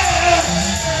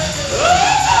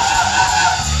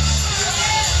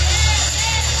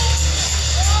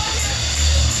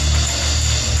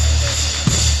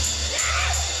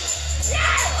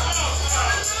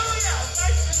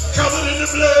 Covered in the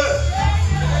blood.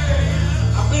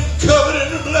 I've been covered in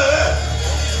the blood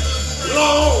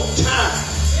long time.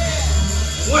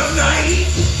 One night,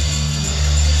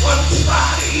 one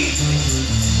Friday evening,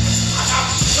 I got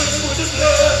sprinkled with the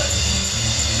blood.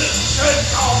 This church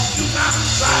called New Mountain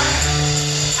Zion.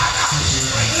 I got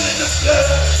sprinkled in the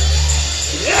blood.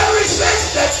 And ever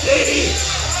since that day,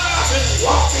 I've been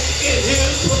walking in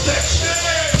his protection.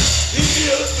 He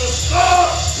is the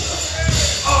source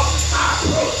of my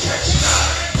protection.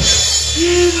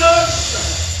 Jesus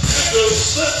is the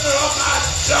center of my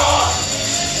joy.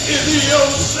 Is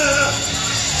your center?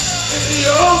 Is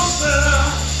your center?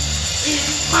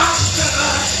 Is my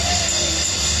center?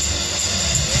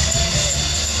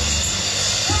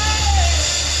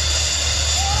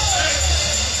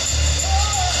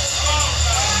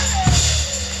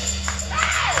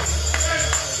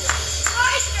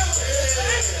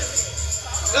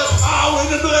 There's power in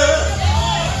the blood.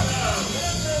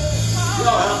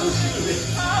 Y'all have to excuse me.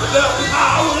 But there's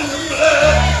power in the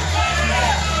blood.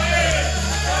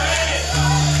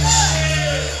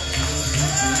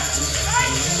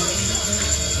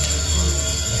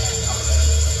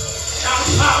 Now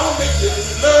power makes you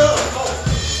love more.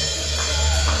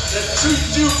 That treat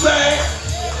you bad.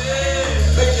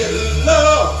 Make you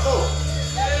love more.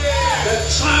 That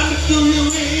trying to do you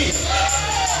mean?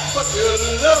 But your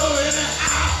love in the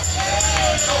house,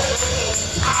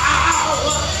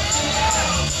 power.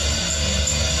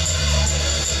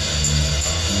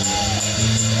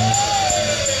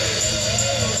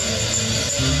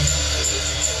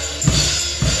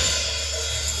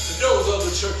 The doors of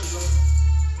the church is open.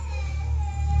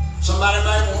 Somebody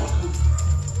might want to come.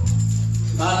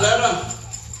 My letter,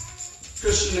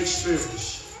 Christian experience,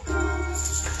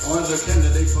 or as a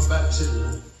candidate for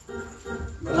baptism.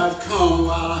 But I've come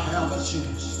while I have a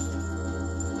chance.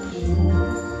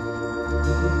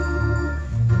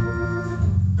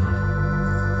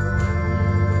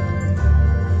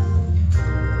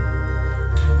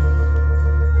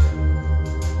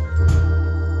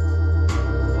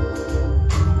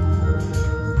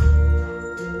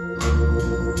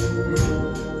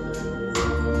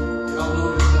 Y'all know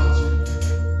this, don't you?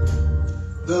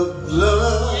 The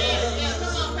blood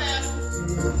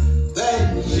that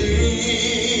Jesus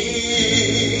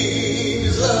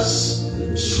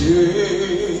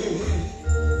shed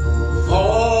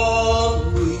for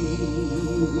me.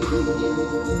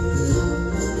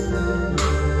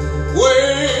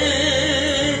 Way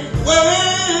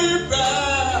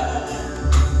back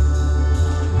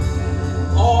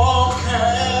on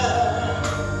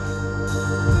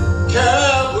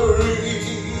Calvary,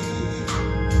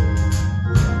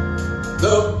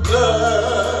 the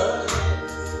blood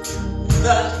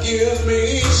that gives me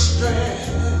strength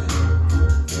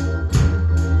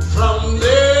from day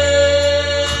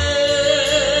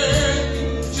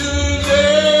to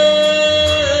day.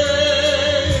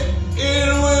 It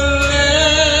will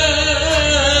never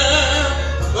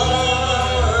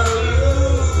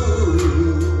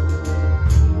lose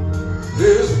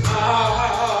its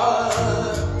power,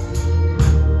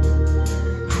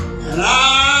 and I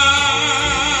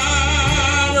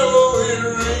know it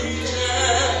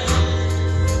reaches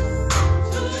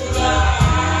to the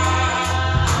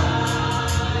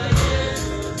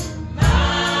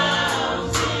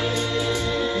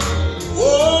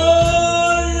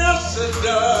oh, yes it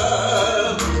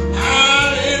does,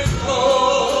 and it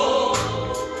flows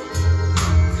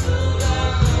to the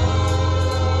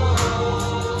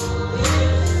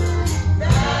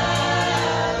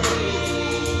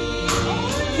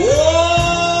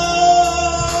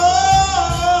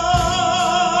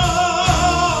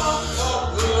the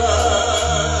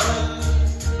blood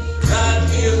that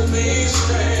gives me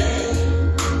strength.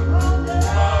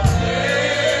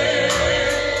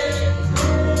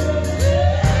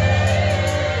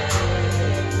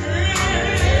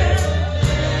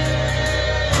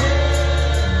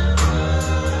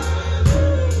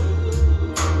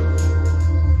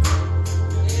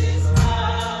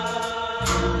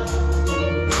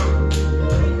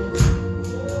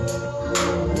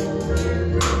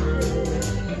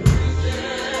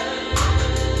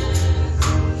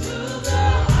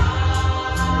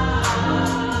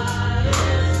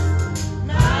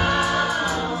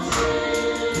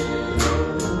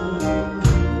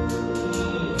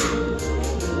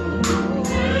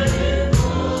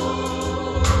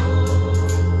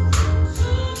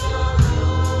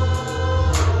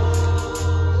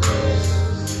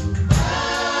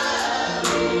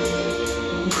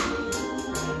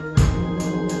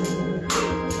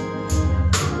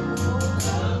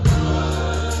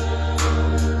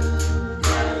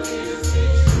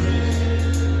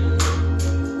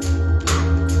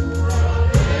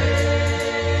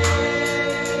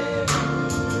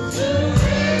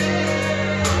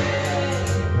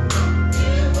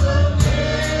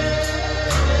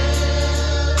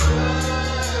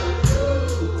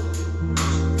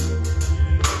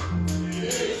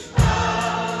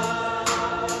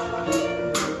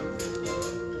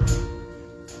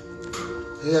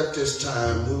 At this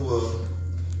time, we will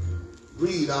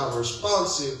read our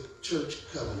responsive church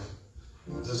covenant.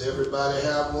 Does everybody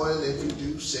have one? If you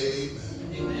do, say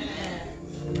amen.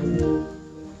 Amen.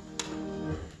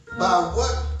 By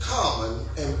what common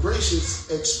and gracious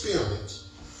experience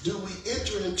do we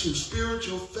enter into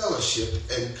spiritual fellowship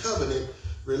and covenant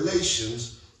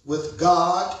relations with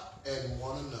God and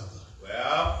one another?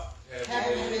 Well,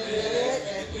 having been led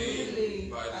and we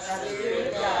believe by the Spirit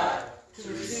of God to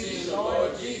receive the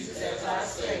Lord Jesus as our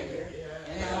Savior,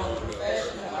 and on the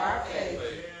profession of our faith,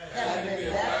 having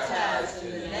been baptized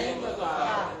in the name of the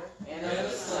Father, and of the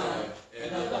Son,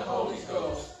 and of the Holy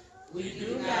Ghost, we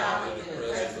do now in the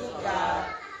presence of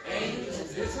God, and to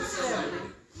this assembly,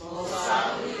 most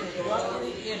solemnly and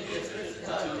brotherly interest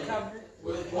covenant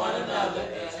with one another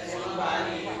as one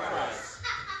body in Christ.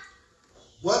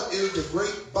 What is the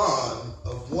great bond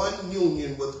of one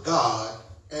union with God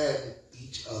and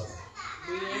each other?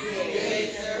 We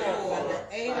engage therefore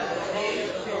aid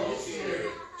of the Holy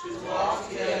Spirit to walk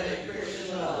together in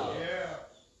Christian love.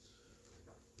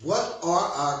 What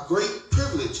are our great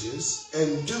privileges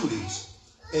and duties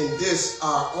in this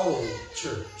our own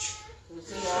church? To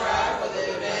strive for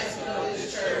the advancement of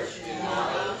the church in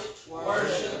knowledge,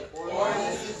 worship,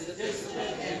 ordinances,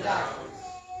 discipline, and doctrine.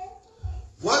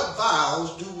 What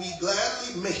vows do we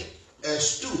gladly make as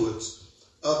stewards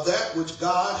of that which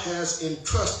God has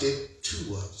entrusted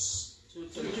to us? To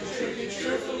contribute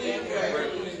truthfully and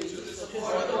regularly to the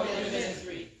support of the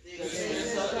ministry, the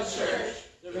expense of the church,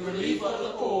 the relief of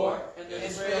the poor, and the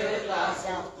spread of the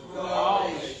gospel through all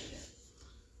nations.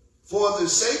 For the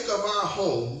sake of our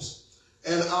homes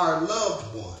and our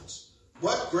loved ones,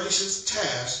 what gracious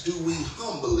tasks do we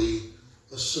humbly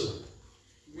assume?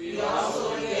 We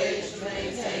also engage to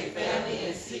maintain family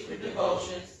and secret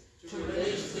devotions, to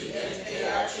religiously educate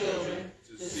our children,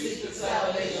 to seek the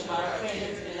salvation of our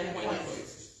kindred and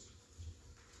acquaintances.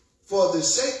 For the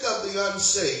sake of the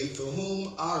unsaved for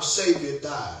whom our Savior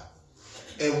died,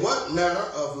 in what manner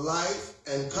of life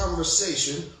and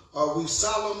conversation are we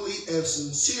solemnly and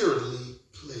sincerely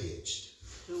pledged?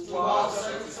 To walk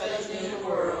circumspectly in the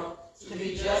world, to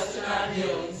be just in our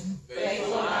dealings,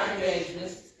 faithful in our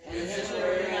engagements, and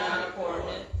exemplary in our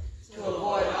deportment, to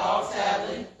avoid all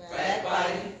tattling,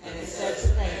 backbiting, and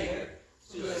excessive anger,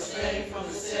 to abstain from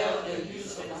the sale and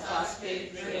use of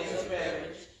intoxicating drinks or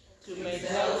beverage, to be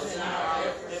zealous in our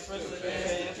efforts to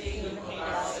advance the kingdom of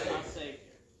our Savior.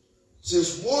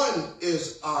 Since one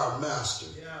is our master,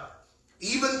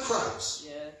 even Christ,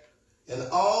 and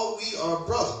all we are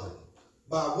brethren,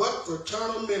 by what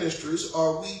fraternal ministries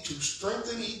are we to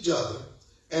strengthen each other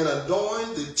and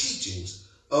adorn the teachings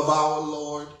of our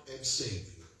Lord and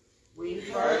Savior? We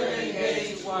further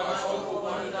engage one over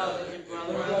one another in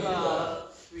brotherly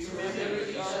love, remember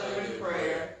each other in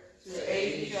prayer, to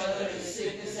aid each other in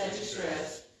sickness and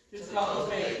distress, to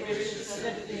cultivate Christian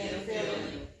sympathy and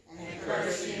feeling, and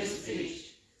courtesy in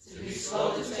speech, to be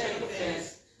slow to take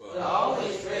offense, but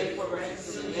always ready for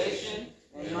reconciliation,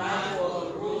 and mindful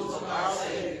of the rules of our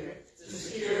Savior, to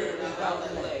secure it without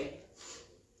delay.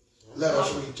 Let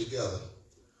us read together.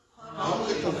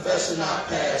 Humbly confessing our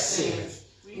past sins,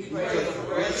 we pray for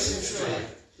grace and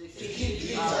strength to keep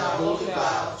these our holy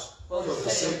vows, for the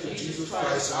sake of Jesus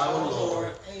Christ our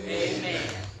Lord. Amen.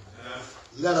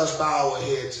 Let us bow our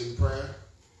heads in prayer.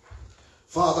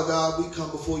 Father God, we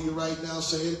come before you right now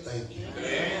saying thank you.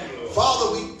 Amen.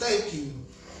 Father, we thank you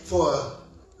for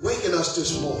waking us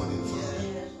this morning, Father.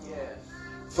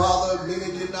 Father,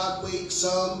 many did not wake.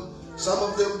 Some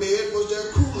of them bed was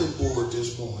their cooling board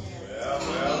this morning.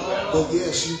 But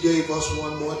yes, you gave us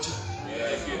one more time.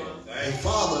 And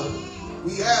Father,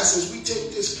 we ask as we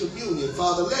take this communion,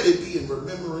 Father, let it be in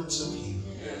remembrance of you.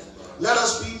 Let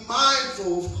us be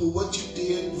mindful of what you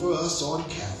did for us on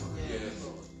Calvary.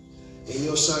 In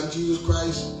your Son, Jesus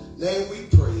Christ's name we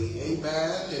pray.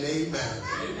 Amen and amen.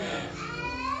 Amen.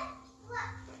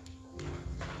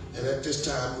 And at this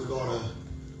time, we're going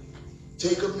to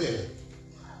take a minute,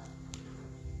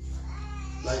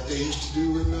 like they used to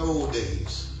do in the old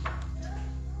days.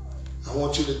 I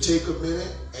want you to take a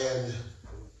minute and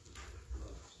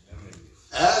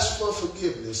ask for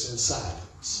forgiveness in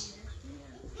silence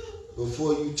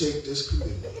before you take this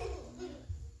communion.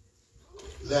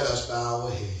 Let us bow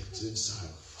our heads in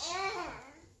silence.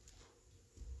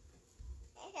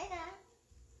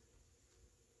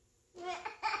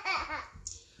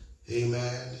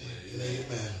 Amen and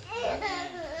amen.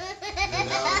 And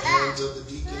now the hands of the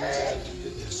deacons and the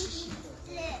deaconesses.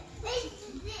 Thank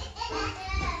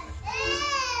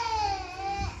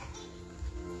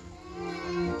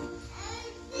you.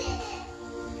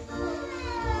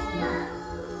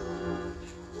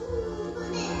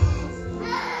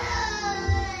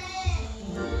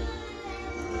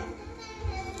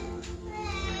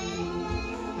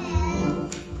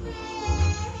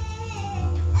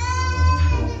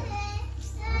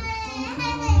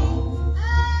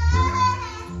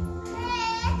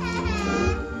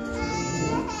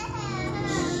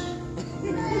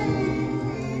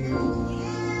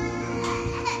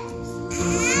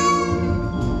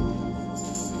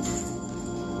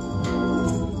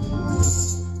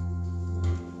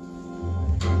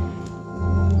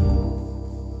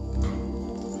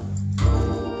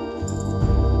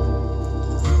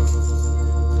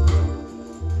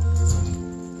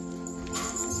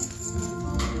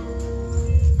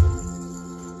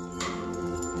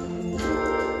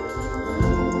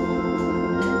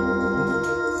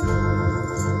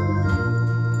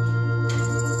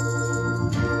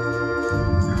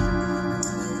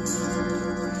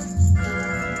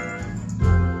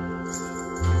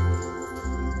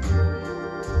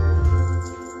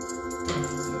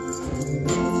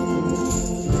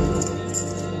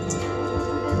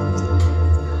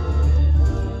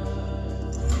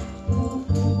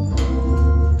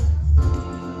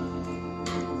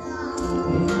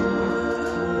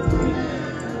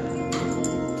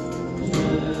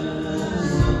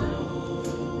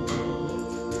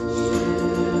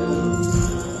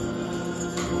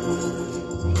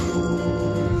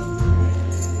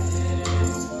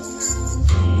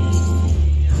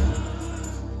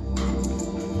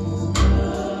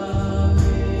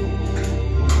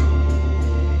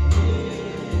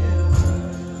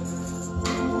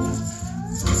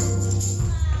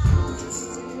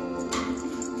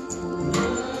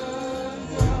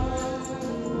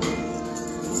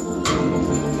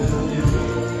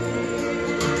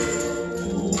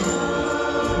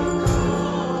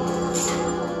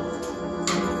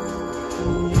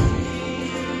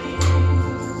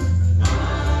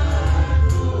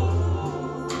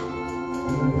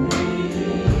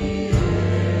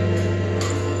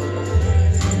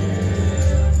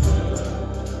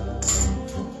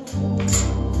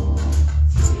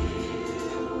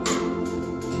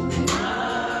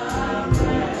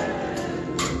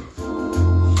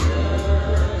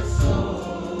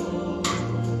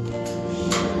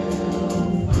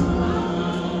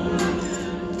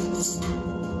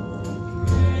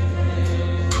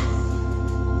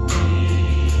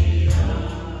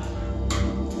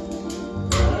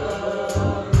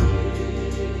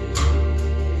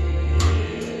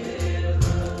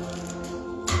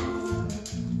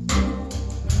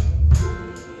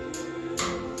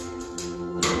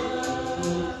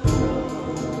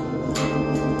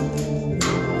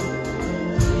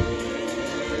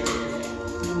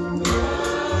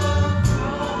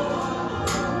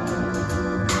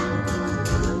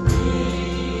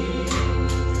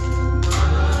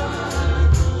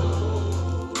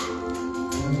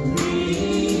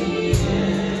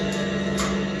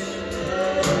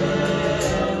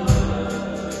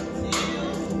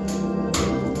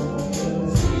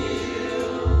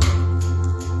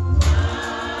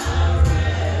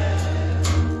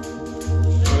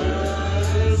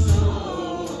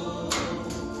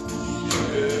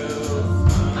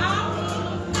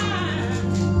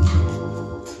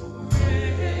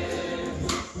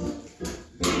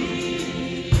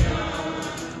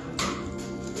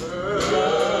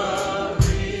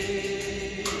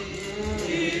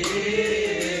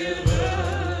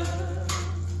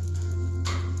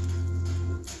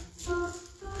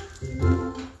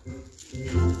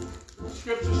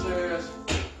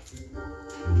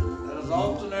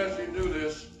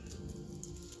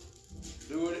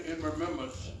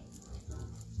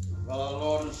 of our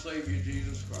Lord and Savior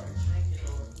Jesus Christ.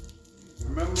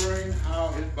 Remembering how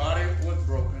his body was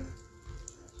broken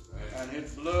and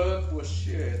his blood was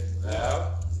shed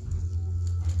for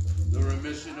the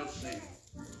remission of sin.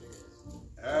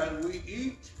 As we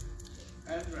eat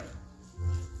and drink,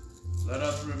 let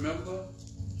us remember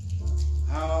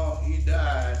how he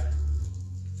died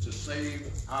to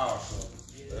save our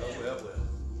souls. Well.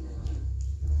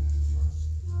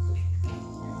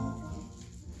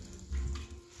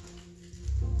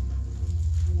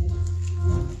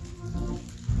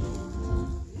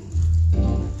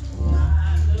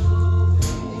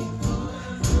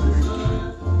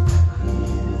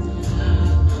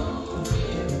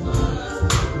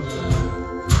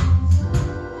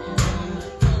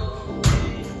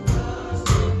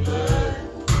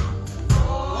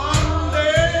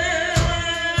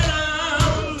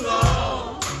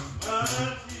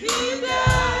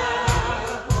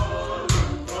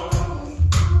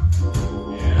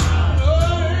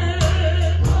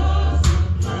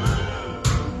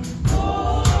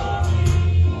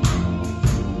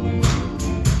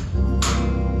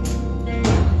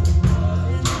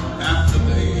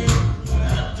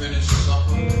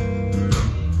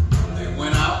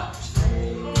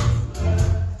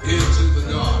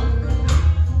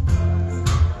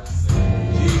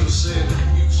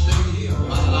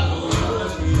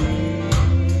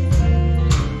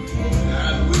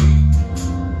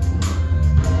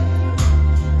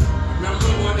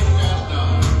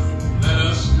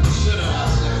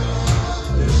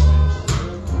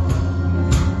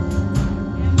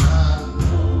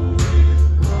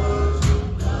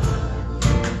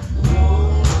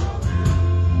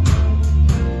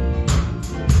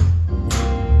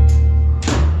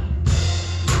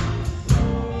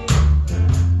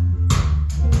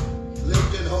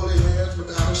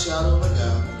 Shadow of a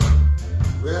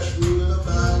doubt. Rest, rule, and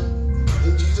abide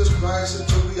in Jesus Christ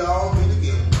until we all meet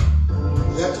again.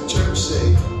 Let the church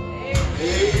say,